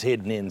plank is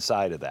hidden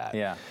inside of that.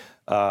 Yeah.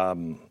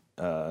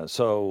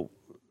 So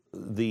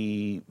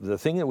the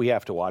thing that we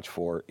have to watch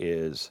for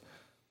is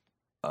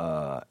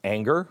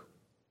anger,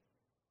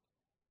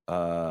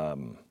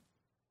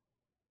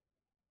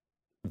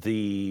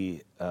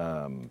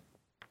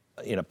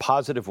 in a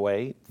positive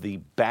way, the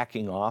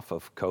backing off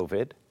of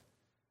COVID.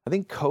 I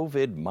think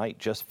COVID might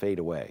just fade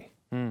away.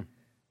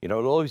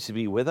 It'll always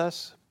be with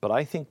us, but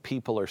I think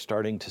people are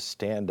starting to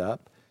stand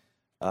up,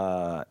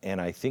 and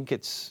I think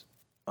it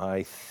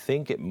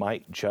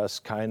might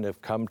just kind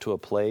of come to a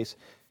place.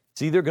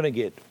 It's either going to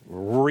get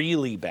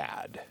really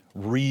bad,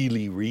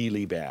 really,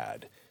 really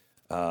bad,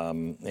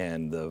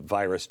 and the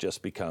virus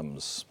just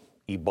becomes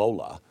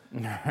Ebola,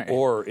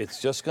 or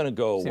it's just going to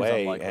go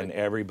away, and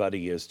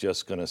everybody is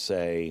just going to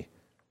say,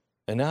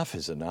 enough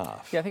is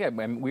enough. Yeah, I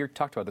think we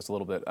talked about this a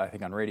little bit, I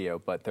think, on radio,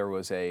 but there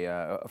was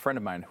a friend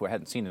of mine who I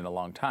hadn't seen in a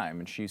long time,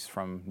 and she's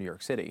from New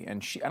York City,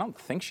 and I don't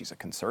think she's a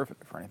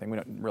conservative or anything. We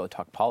don't really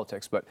talk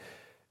politics, but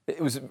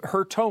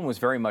her tone was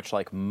very much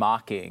like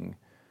mocking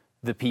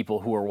the people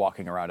who are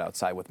walking around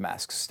outside with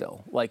masks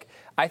still. Like,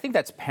 I think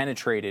that's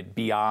penetrated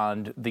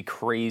beyond the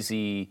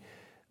crazy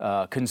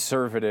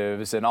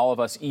conservatives and all of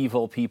us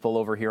evil people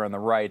over here on the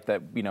right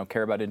that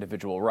care about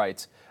individual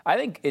rights. I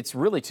think it's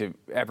really to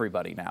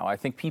everybody now. I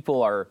think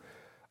people are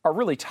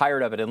really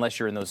tired of it unless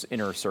you're in those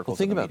inner circles. Well,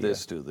 think about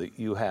this, too. That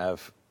you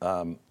have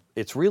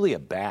it's really a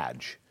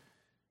badge.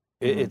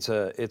 It's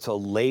a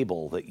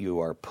label that you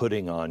are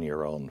putting on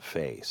your own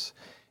face.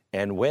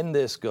 And when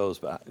this goes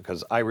back,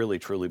 because I really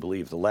truly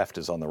believe the left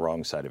is on the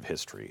wrong side of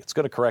history, it's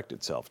going to correct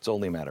itself. It's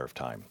only a matter of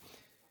time.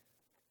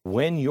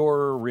 When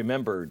you're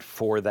remembered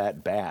for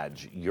that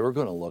badge, you're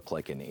going to look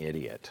like an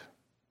idiot,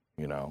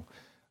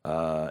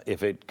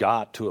 If it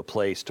got to a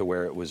place to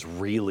where it was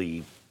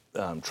really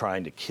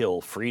trying to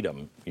kill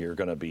freedom, you're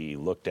going to be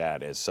looked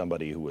at as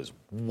somebody who was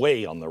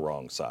way on the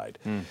wrong side.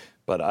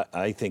 But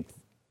I think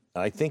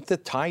the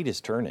tide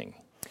is turning.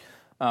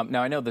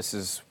 Now, I know this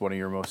is one of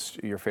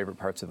your favorite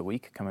parts of the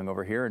week, coming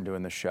over here and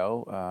doing the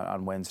show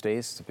on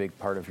Wednesdays. It's a big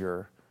part of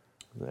your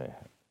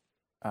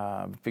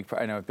a big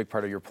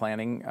part of your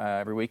planning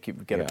every week. You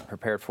get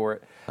prepared for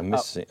it.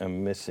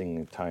 I'm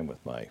missing time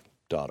with my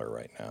daughter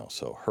right now,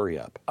 so hurry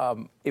up.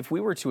 If we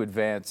were to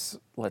advance,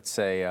 let's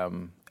say,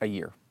 a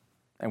year,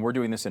 and we're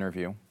doing this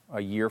interview a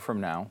year from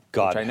now,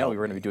 which I know we're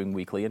going to be doing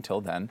weekly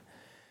until then.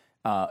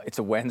 It's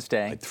a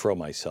Wednesday. I'd throw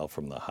myself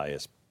from the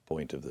highest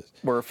point of this.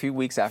 We're a few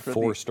weeks after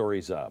Four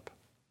stories up.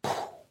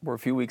 We're a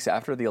few weeks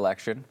after the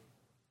election.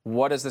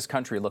 What does this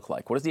country look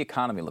like? What does the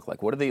economy look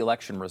like? What are the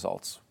election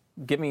results?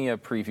 Give me a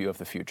preview of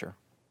the future.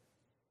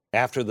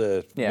 After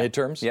the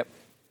midterms? Yep.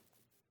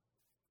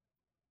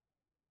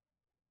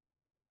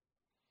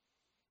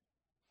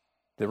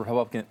 The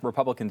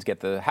Republicans get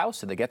the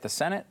House, and they get the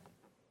Senate.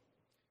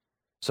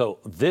 So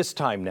this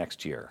time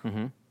next year,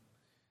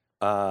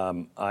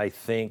 I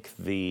think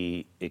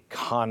the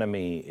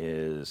economy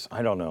is,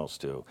 I don't know,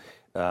 Stu,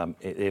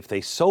 if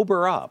they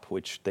sober up,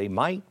 which they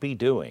might be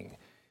doing,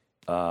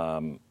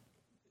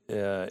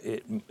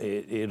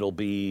 it'll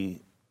be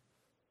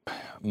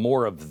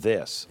more of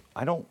this.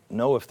 I don't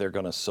know if they're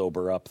going to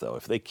sober up, though.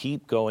 If they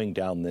keep going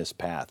down this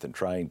path and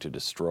trying to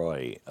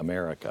destroy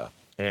America,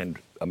 and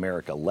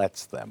America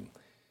lets them,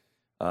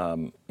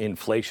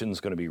 inflation's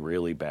going to be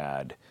really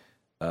bad.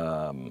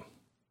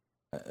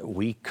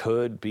 We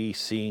could be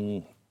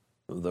seeing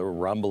the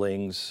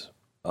rumblings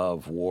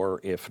of war,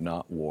 if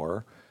not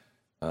war.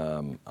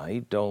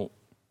 I don't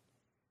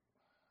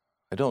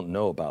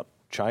know about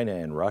China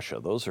and Russia.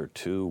 Those are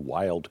two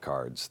wild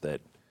cards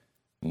that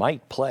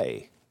might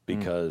play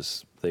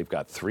because they've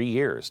got 3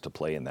 years to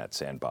play in that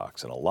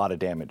sandbox, and a lot of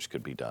damage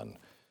could be done.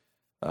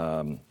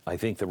 I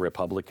think the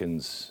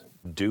Republicans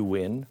do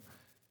win.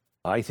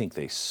 I think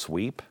they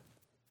sweep.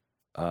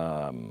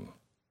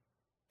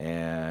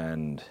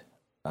 And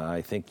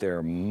I think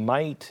there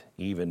might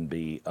even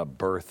be a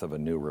birth of a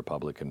new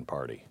Republican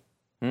Party.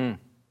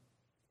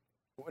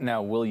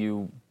 Now, will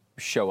you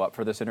show up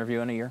for this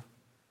interview in a year?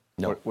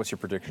 No. What's your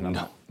prediction on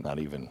that? Not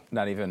even.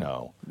 Not even?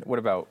 No. What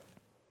about,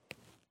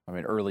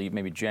 early,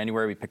 maybe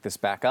January, we pick this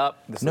back up?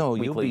 No,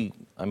 you'll be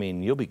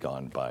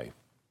gone by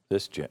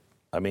this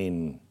I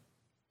don't,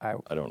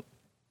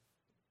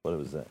 what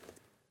was that?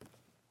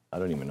 I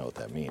don't even know what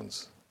that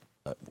means.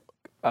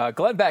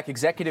 Glenn Beck,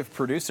 executive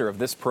producer of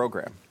this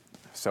program.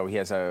 So he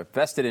has a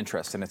vested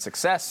interest in its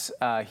success.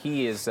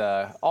 He is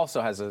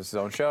also has his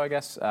own show, I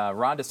guess.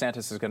 Ron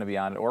DeSantis is going to be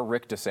on it, or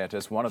Rick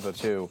DeSantis, one of the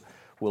two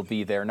will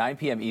be there, 9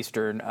 p.m.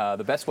 Eastern.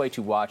 The best way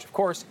to watch, of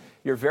course,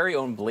 your very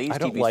own Blaze TV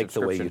subscription. I don't like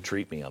the way you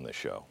treat me on this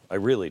show. I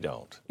really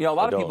don't. You know, a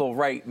lot of people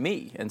write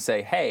me and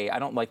say, hey, I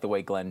don't like the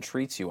way Glenn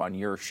treats you on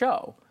your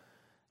show.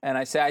 And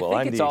I say, I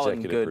think it's all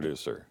in good.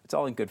 Producer. It's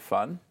all in good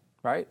fun,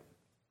 right?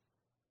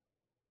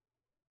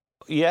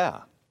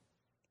 Yeah.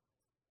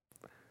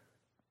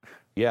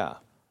 Yeah.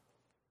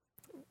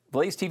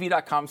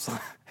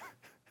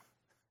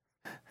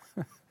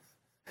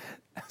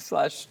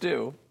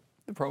 BlazeTV.com/Stu.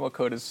 The promo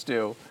code is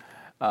Stu.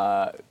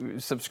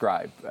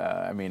 Subscribe.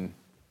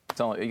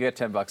 It's only, you get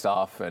 $10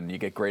 off, and you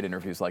get great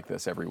interviews like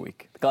this every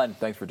week. Glenn,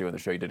 thanks for doing the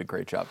show. You did a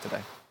great job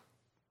today.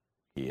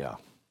 Yeah.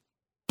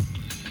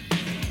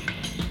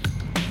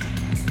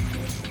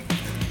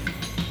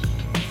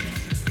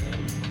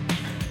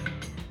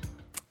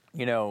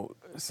 You know,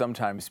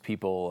 sometimes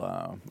people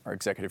are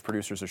executive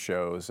producers of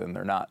shows, and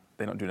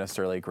they don't do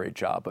necessarily a great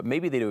job, but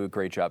maybe they do a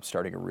great job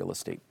starting a real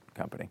estate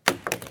company.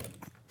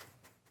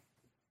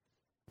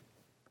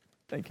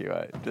 Thank you.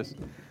 Edit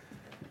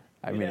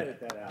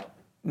that out.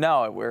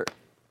 No,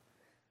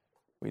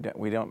 we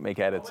don't make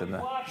edits in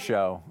the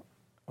show.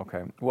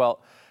 Okay. Well,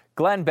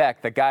 Glenn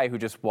Beck, the guy who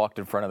just walked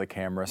in front of the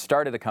camera,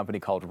 started a company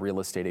called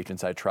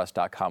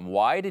RealEstateAgentsITrust.com.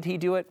 Why did he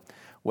do it?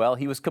 Well,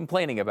 he was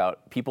complaining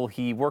about people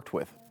he worked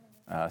with.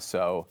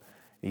 So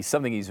he's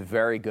something he's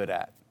very good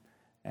at,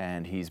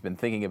 and he's been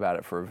thinking about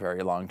it for a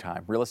very long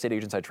time.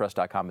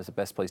 RealEstateAgentsITrust.com is the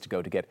best place to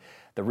go to get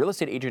the real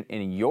estate agent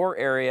in your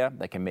area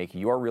that can make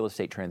your real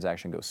estate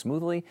transaction go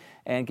smoothly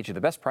and get you the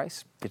best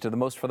price, get you the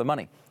most for the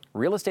money.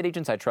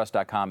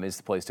 RealEstateAgentsITrust.com is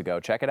the place to go.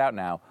 Check it out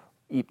now,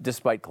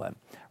 despite Glenn.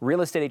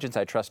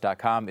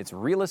 RealEstateAgentsITrust.com. It's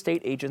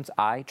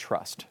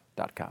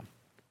RealEstateAgentsITrust.com.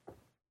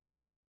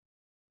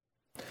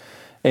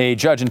 A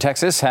judge in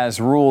Texas has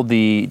ruled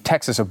the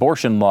Texas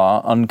abortion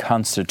law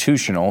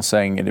unconstitutional,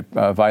 saying it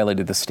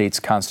violated the state's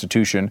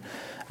constitution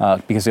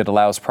because it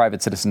allows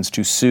private citizens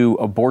to sue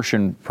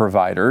abortion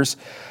providers.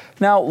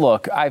 Now,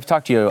 look, I've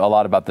talked to you a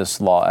lot about this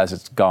law as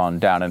it's gone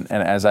down, and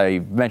as I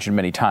mentioned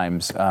many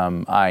times,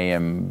 I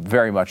am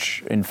very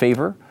much in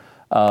favor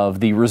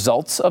of the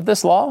results of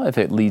this law if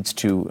it leads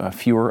to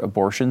fewer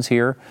abortions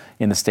here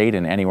in the state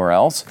and anywhere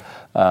else.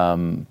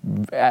 I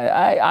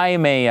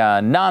am a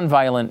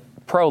nonviolent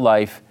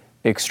pro-life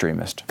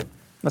extremist.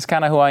 That's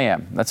kind of who I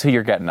am. That's who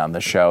you're getting on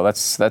this show.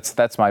 That's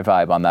my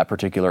vibe on that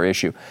particular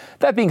issue.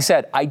 That being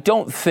said, I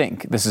don't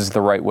think this is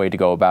the right way to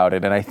go about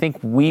it, and I think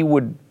we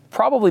would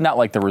probably not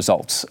like the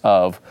results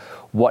of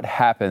what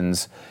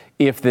happens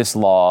if this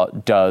law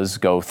does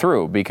go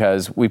through,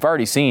 because we've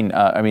already seen,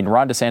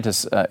 Ron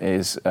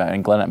DeSantis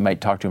and Glenn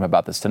might talk to him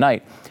about this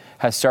tonight,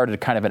 has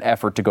started kind of an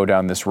effort to go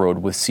down this road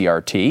with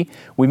CRT.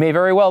 We may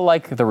very well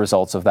like the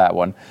results of that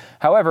one.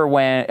 However,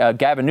 when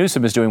Gavin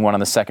Newsom is doing one on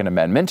the Second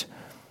Amendment,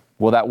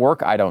 will that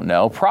work? I don't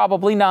know.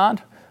 Probably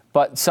not.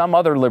 But some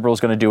other liberal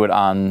is going to do it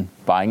on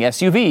buying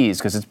SUVs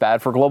because it's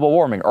bad for global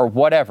warming or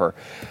whatever.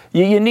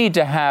 You need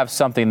to have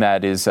something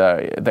that is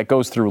that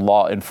goes through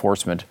law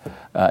enforcement,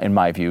 in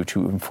my view,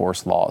 to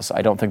enforce laws.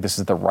 I don't think this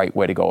is the right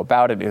way to go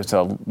about it. It's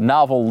a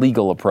novel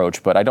legal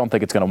approach, but I don't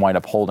think it's going to wind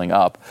up holding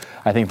up.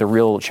 I think the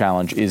real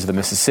challenge is the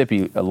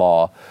Mississippi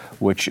law,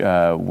 which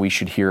we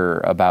should hear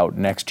about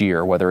next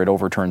year, whether it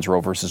overturns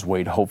Roe versus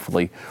Wade,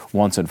 hopefully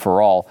once and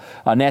for all.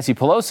 Nancy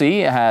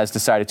Pelosi has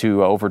decided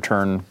to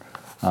overturn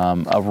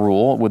a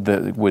rule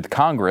with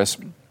Congress.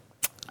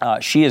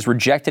 She has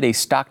rejected a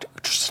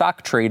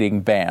stock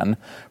trading ban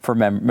for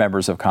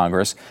members of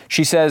Congress.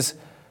 She says,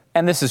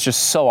 and this is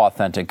just so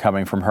authentic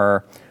coming from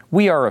her,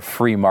 we are a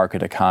free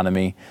market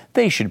economy.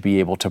 They should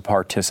be able to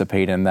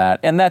participate in that.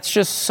 And that's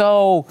just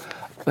so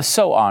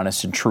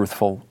honest and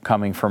truthful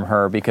coming from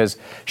her, because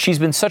she's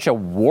been such a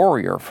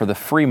warrior for the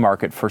free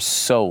market for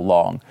so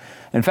long.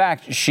 In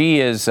fact, she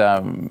is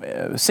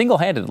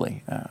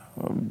single-handedly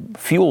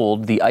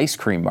fueled the ice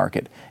cream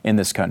market in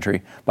this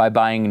country by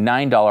buying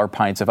 $9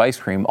 pints of ice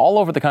cream all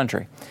over the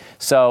country.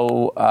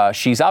 So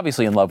she's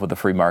obviously in love with the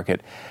free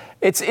market.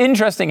 It's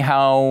interesting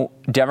how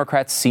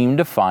Democrats seem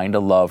to find a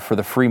love for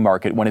the free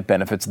market when it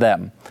benefits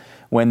them,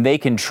 when they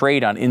can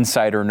trade on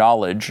insider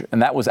knowledge.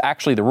 And that was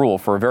actually the rule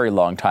for a very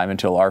long time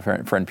until our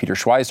friend Peter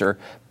Schweizer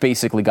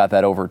basically got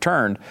that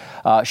overturned.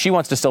 She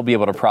wants to still be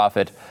able to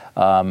profit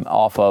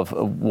off of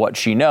what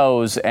she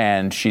knows,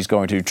 and she's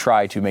going to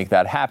try to make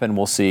that happen.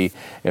 We'll see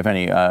if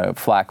any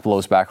flack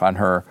blows back on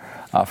her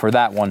for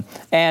that one.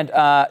 And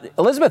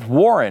Elizabeth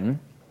Warren,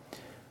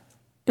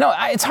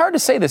 it's hard to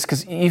say this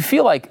because you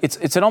feel like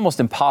it's an almost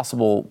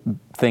impossible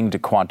thing to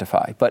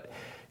quantify, but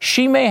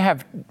she may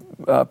have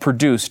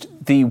produced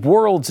the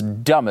world's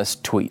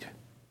dumbest tweet.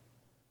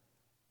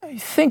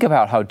 Think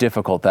about how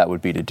difficult that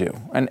would be to do.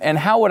 And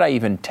how would I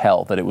even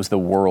tell that it was the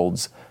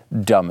world's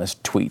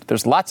dumbest tweet?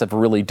 There's lots of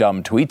really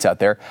dumb tweets out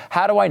there.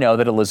 How do I know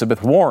that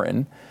Elizabeth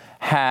Warren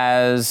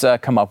has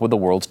come up with the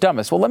world's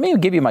dumbest? Well, let me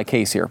give you my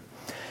case here.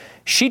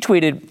 She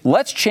tweeted,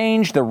 "Let's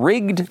change the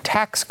rigged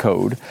tax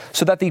code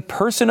so that the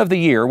person of the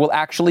year will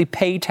actually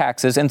pay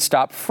taxes and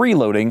stop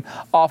freeloading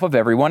off of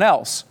everyone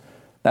else."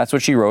 That's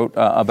what she wrote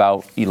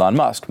about Elon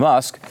Musk.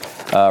 Musk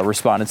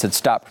responded, said,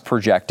 "Stop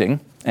projecting,"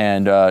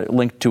 and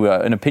linked to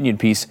an opinion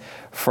piece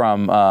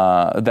from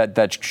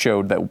that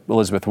showed that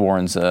Elizabeth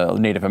Warren's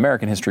Native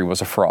American history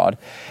was a fraud.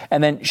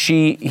 And then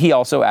he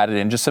also added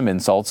in just some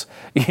insults.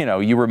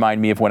 You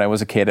remind me of when I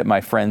was a kid, my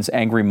friend's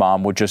angry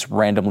mom would just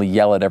randomly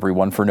yell at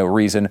everyone for no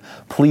reason.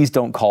 "Please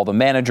don't call the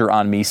manager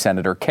on me,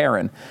 Senator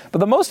Karen." But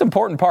the most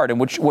important part, and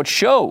what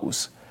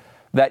shows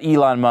that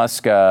Elon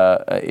Musk,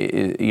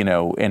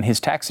 and his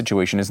tax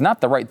situation is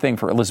not the right thing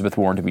for Elizabeth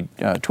Warren to be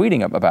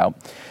tweeting about.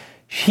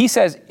 He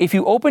says, "If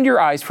you opened your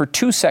eyes for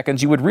 2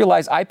 seconds, you would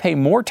realize I pay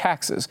more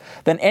taxes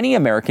than any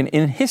American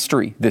in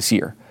history this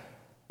year.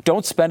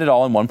 Don't spend it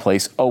all in one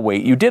place. Oh,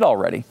 wait, you did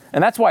already."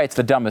 And that's why it's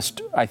the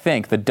dumbest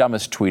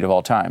tweet of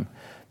all time.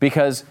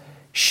 Because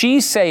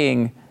she's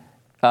saying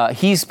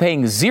he's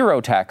paying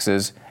zero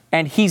taxes,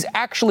 and he's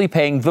actually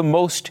paying the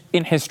most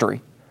in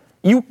history.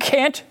 You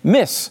can't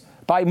miss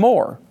by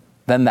more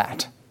than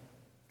that.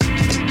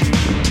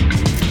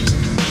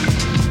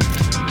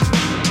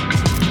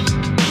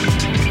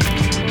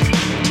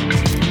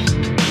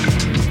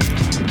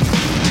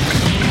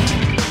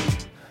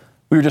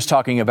 We were just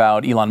talking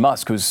about Elon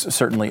Musk, who's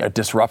certainly a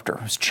disruptor,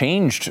 who's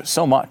changed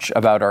so much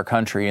about our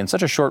country in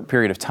such a short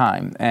period of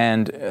time.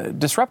 And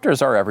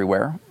disruptors are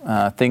everywhere.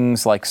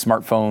 Things like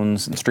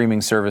smartphones and streaming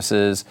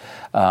services.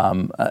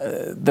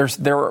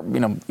 There are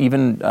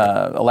even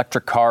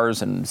electric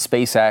cars and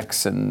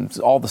SpaceX and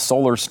all the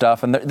solar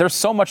stuff. And there's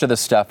so much of this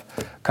stuff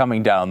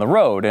coming down the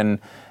road. And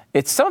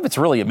some of it's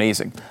really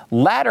amazing.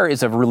 Ladder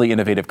is a really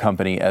innovative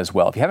company as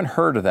well. If you haven't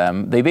heard of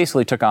them, they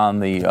basically took on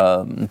the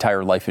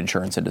entire life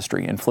insurance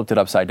industry and flipped it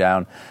upside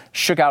down,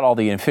 shook out all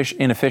the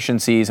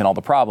inefficiencies and all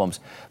the problems.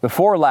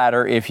 Before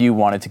Ladder, if you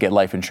wanted to get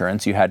life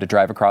insurance, you had to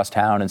drive across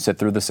town and sit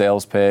through the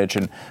sales pitch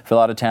and fill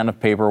out a ton of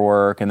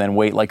paperwork and then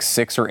wait like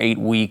 6 or 8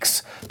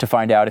 weeks to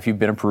find out if you've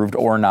been approved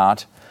or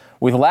not.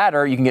 With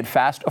Ladder, you can get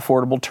fast,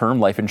 affordable term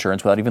life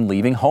insurance without even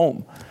leaving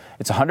home.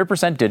 It's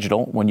 100%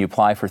 digital when you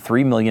apply for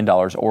 $3 million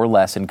or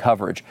less in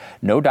coverage.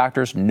 No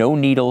doctors, no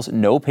needles,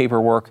 no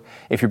paperwork.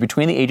 If you're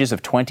between the ages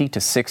of 20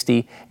 to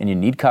 60 and you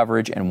need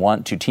coverage and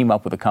want to team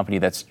up with a company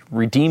that's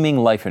redeeming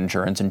life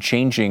insurance and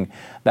changing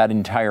that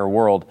entire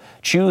world,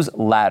 choose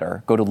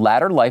Ladder. Go to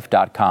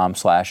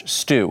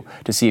ladderlife.com/Stu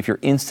to see if you're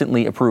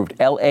instantly approved.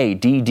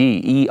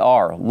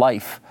 LADDER,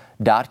 life.com/Stu.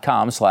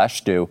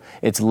 ladderlife.com/stew.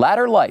 It's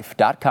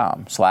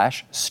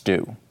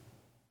ladderlife.com/stew.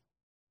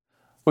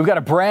 We've got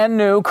a brand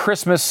new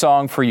Christmas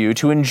song for you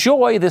to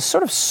enjoy this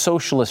sort of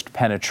socialist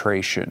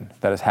penetration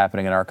that is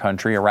happening in our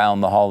country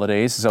around the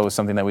holidays. It's always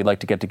something that we'd like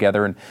to get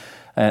together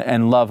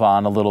and love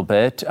on a little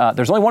bit.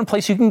 There's only one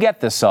place you can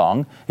get this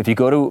song. If you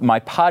go to my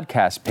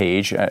podcast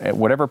page, at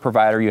whatever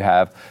provider you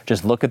have,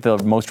 just look at the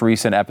most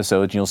recent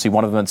episodes and you'll see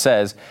one of them that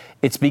says,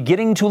 "It's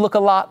beginning to look a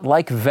lot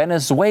like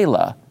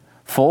Venezuela."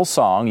 Full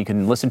song. You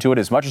can listen to it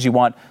as much as you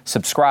want.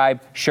 Subscribe,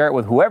 share it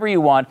with whoever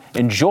you want.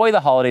 Enjoy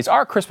the holidays,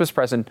 our Christmas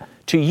present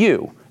to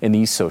you in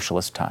these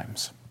socialist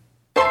times.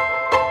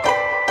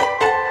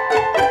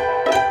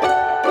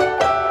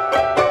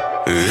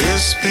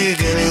 It's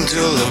beginning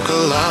to look a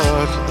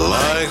lot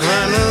like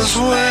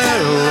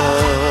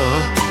Venezuela.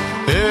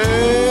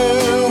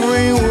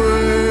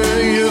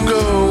 Everywhere you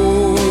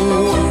go,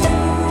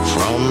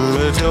 from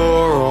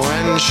Maduro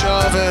and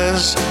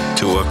Chavez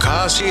to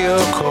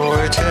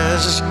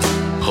Ocasio-Cortez,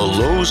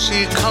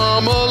 Pelosi,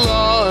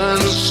 Kamala,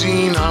 and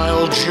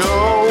Senile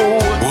Joe.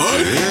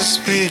 What is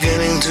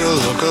beginning to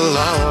look a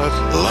lot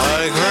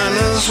like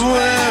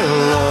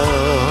Venezuela?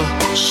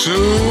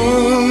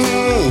 Soon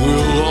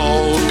we'll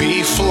all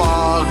be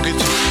flogged.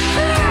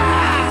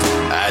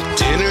 At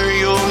dinner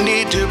you'll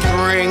need to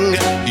bring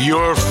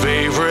your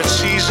favorite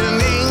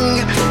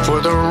seasoning for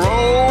the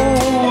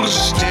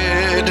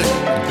roasted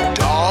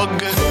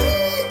dog.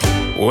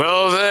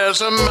 Well,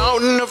 there's a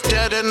mountain of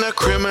debt and a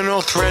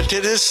criminal threat.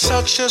 It is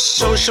such a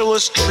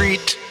socialist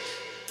treat.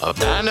 A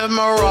band of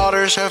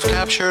marauders have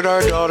captured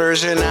our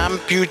daughters and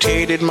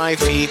amputated my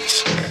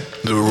feet.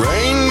 The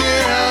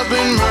reindeer have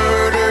been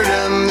murdered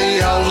and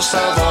the elves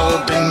have all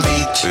been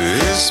beat.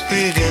 It's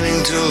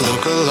beginning to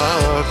look a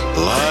lot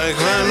like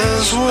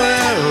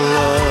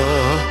Venezuela.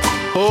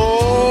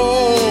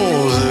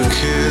 Oh, the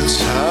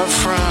kids have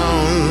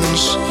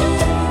frowns.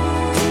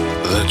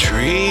 The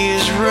tree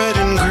is red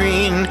and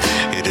green.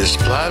 It is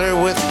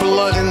splattered with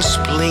blood and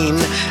spleen,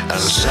 and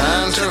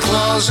Santa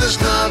Claus is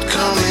not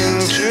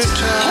coming to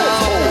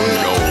town. Oh,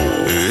 no.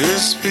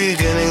 It's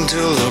beginning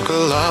to look a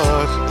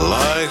lot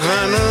like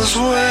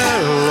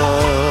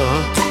Venezuela.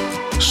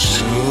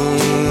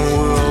 Soon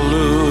we'll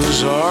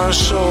lose our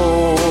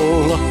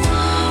soul,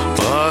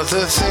 but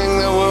the thing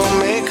that will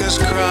make us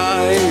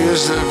cry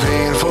is the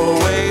painful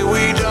way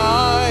we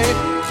die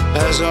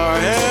as our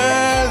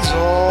heads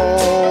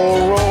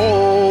all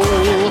roll.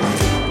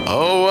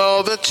 Oh,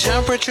 well, the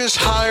temperature's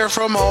higher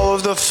from all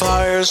of the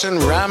fires,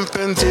 and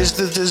rampant is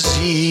the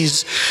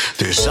disease.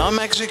 There's some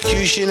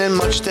execution and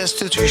much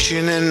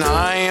destitution, and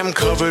I am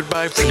covered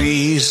by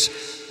fleas.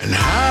 And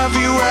have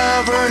you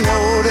ever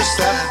noticed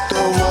that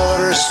the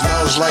water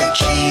smells like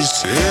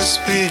cheese? It's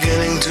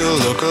beginning to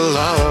look a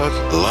lot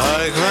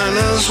like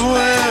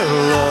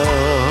Venezuela.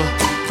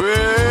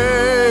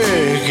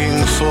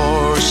 Begging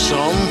for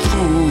some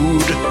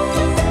food,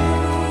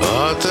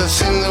 but the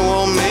thing that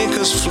will make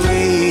us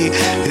flee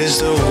is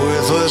the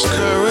worthless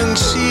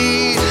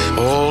currency.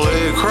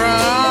 Holy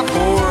crap,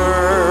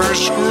 we're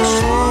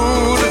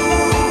screwed.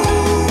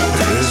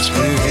 It's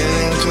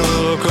beginning to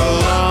look a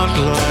lot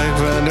like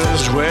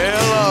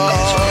Venezuela.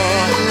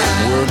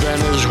 We're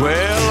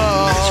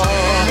Venezuela,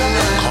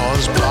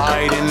 'cause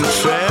Biden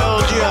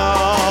failed ya.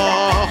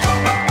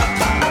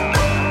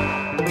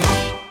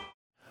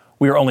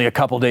 We are only a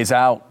couple days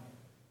out.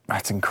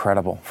 That's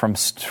incredible. From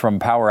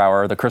Power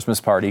Hour, the Christmas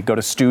party, go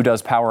to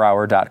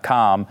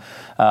stewdoespowerhour.com.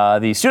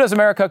 The Stew Does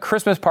America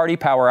Christmas Party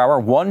Power Hour,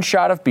 one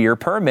shot of beer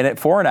per minute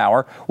for an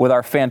hour with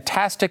our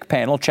fantastic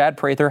panel, Chad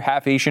Prather,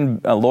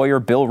 half-Asian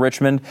lawyer Bill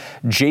Richmond,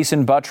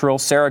 Jason Buttrill,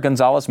 Sarah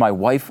Gonzalez, my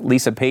wife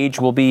Lisa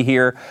Page will be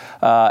here,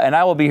 and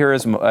I will be here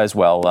as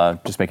well,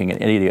 just making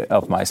an idiot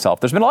of myself.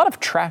 There's been a lot of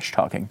trash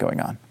talking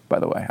going on, by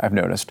the way, I've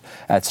noticed,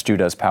 at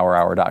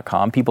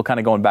stewdoespowerhour.com. People kind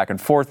of going back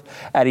and forth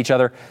at each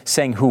other,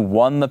 saying who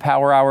won the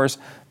Power Hours.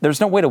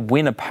 There's no way to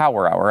win a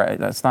Power Hour.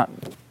 It's not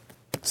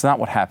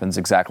what happens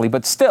exactly.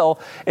 But still,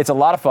 it's a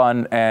lot of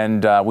fun,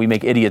 and we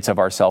make idiots of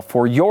ourselves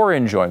for your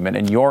enjoyment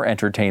and your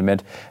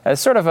entertainment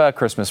as sort of a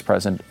Christmas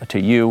present to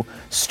you.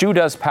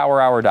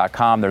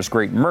 stewdoespowerhour.com. There's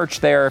great merch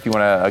there if you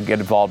want to get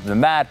involved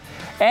in that.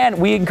 And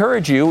we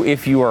encourage you,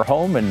 if you are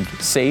home and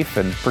safe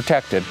and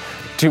protected,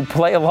 to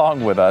play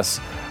along with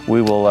us.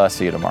 We will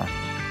see you tomorrow.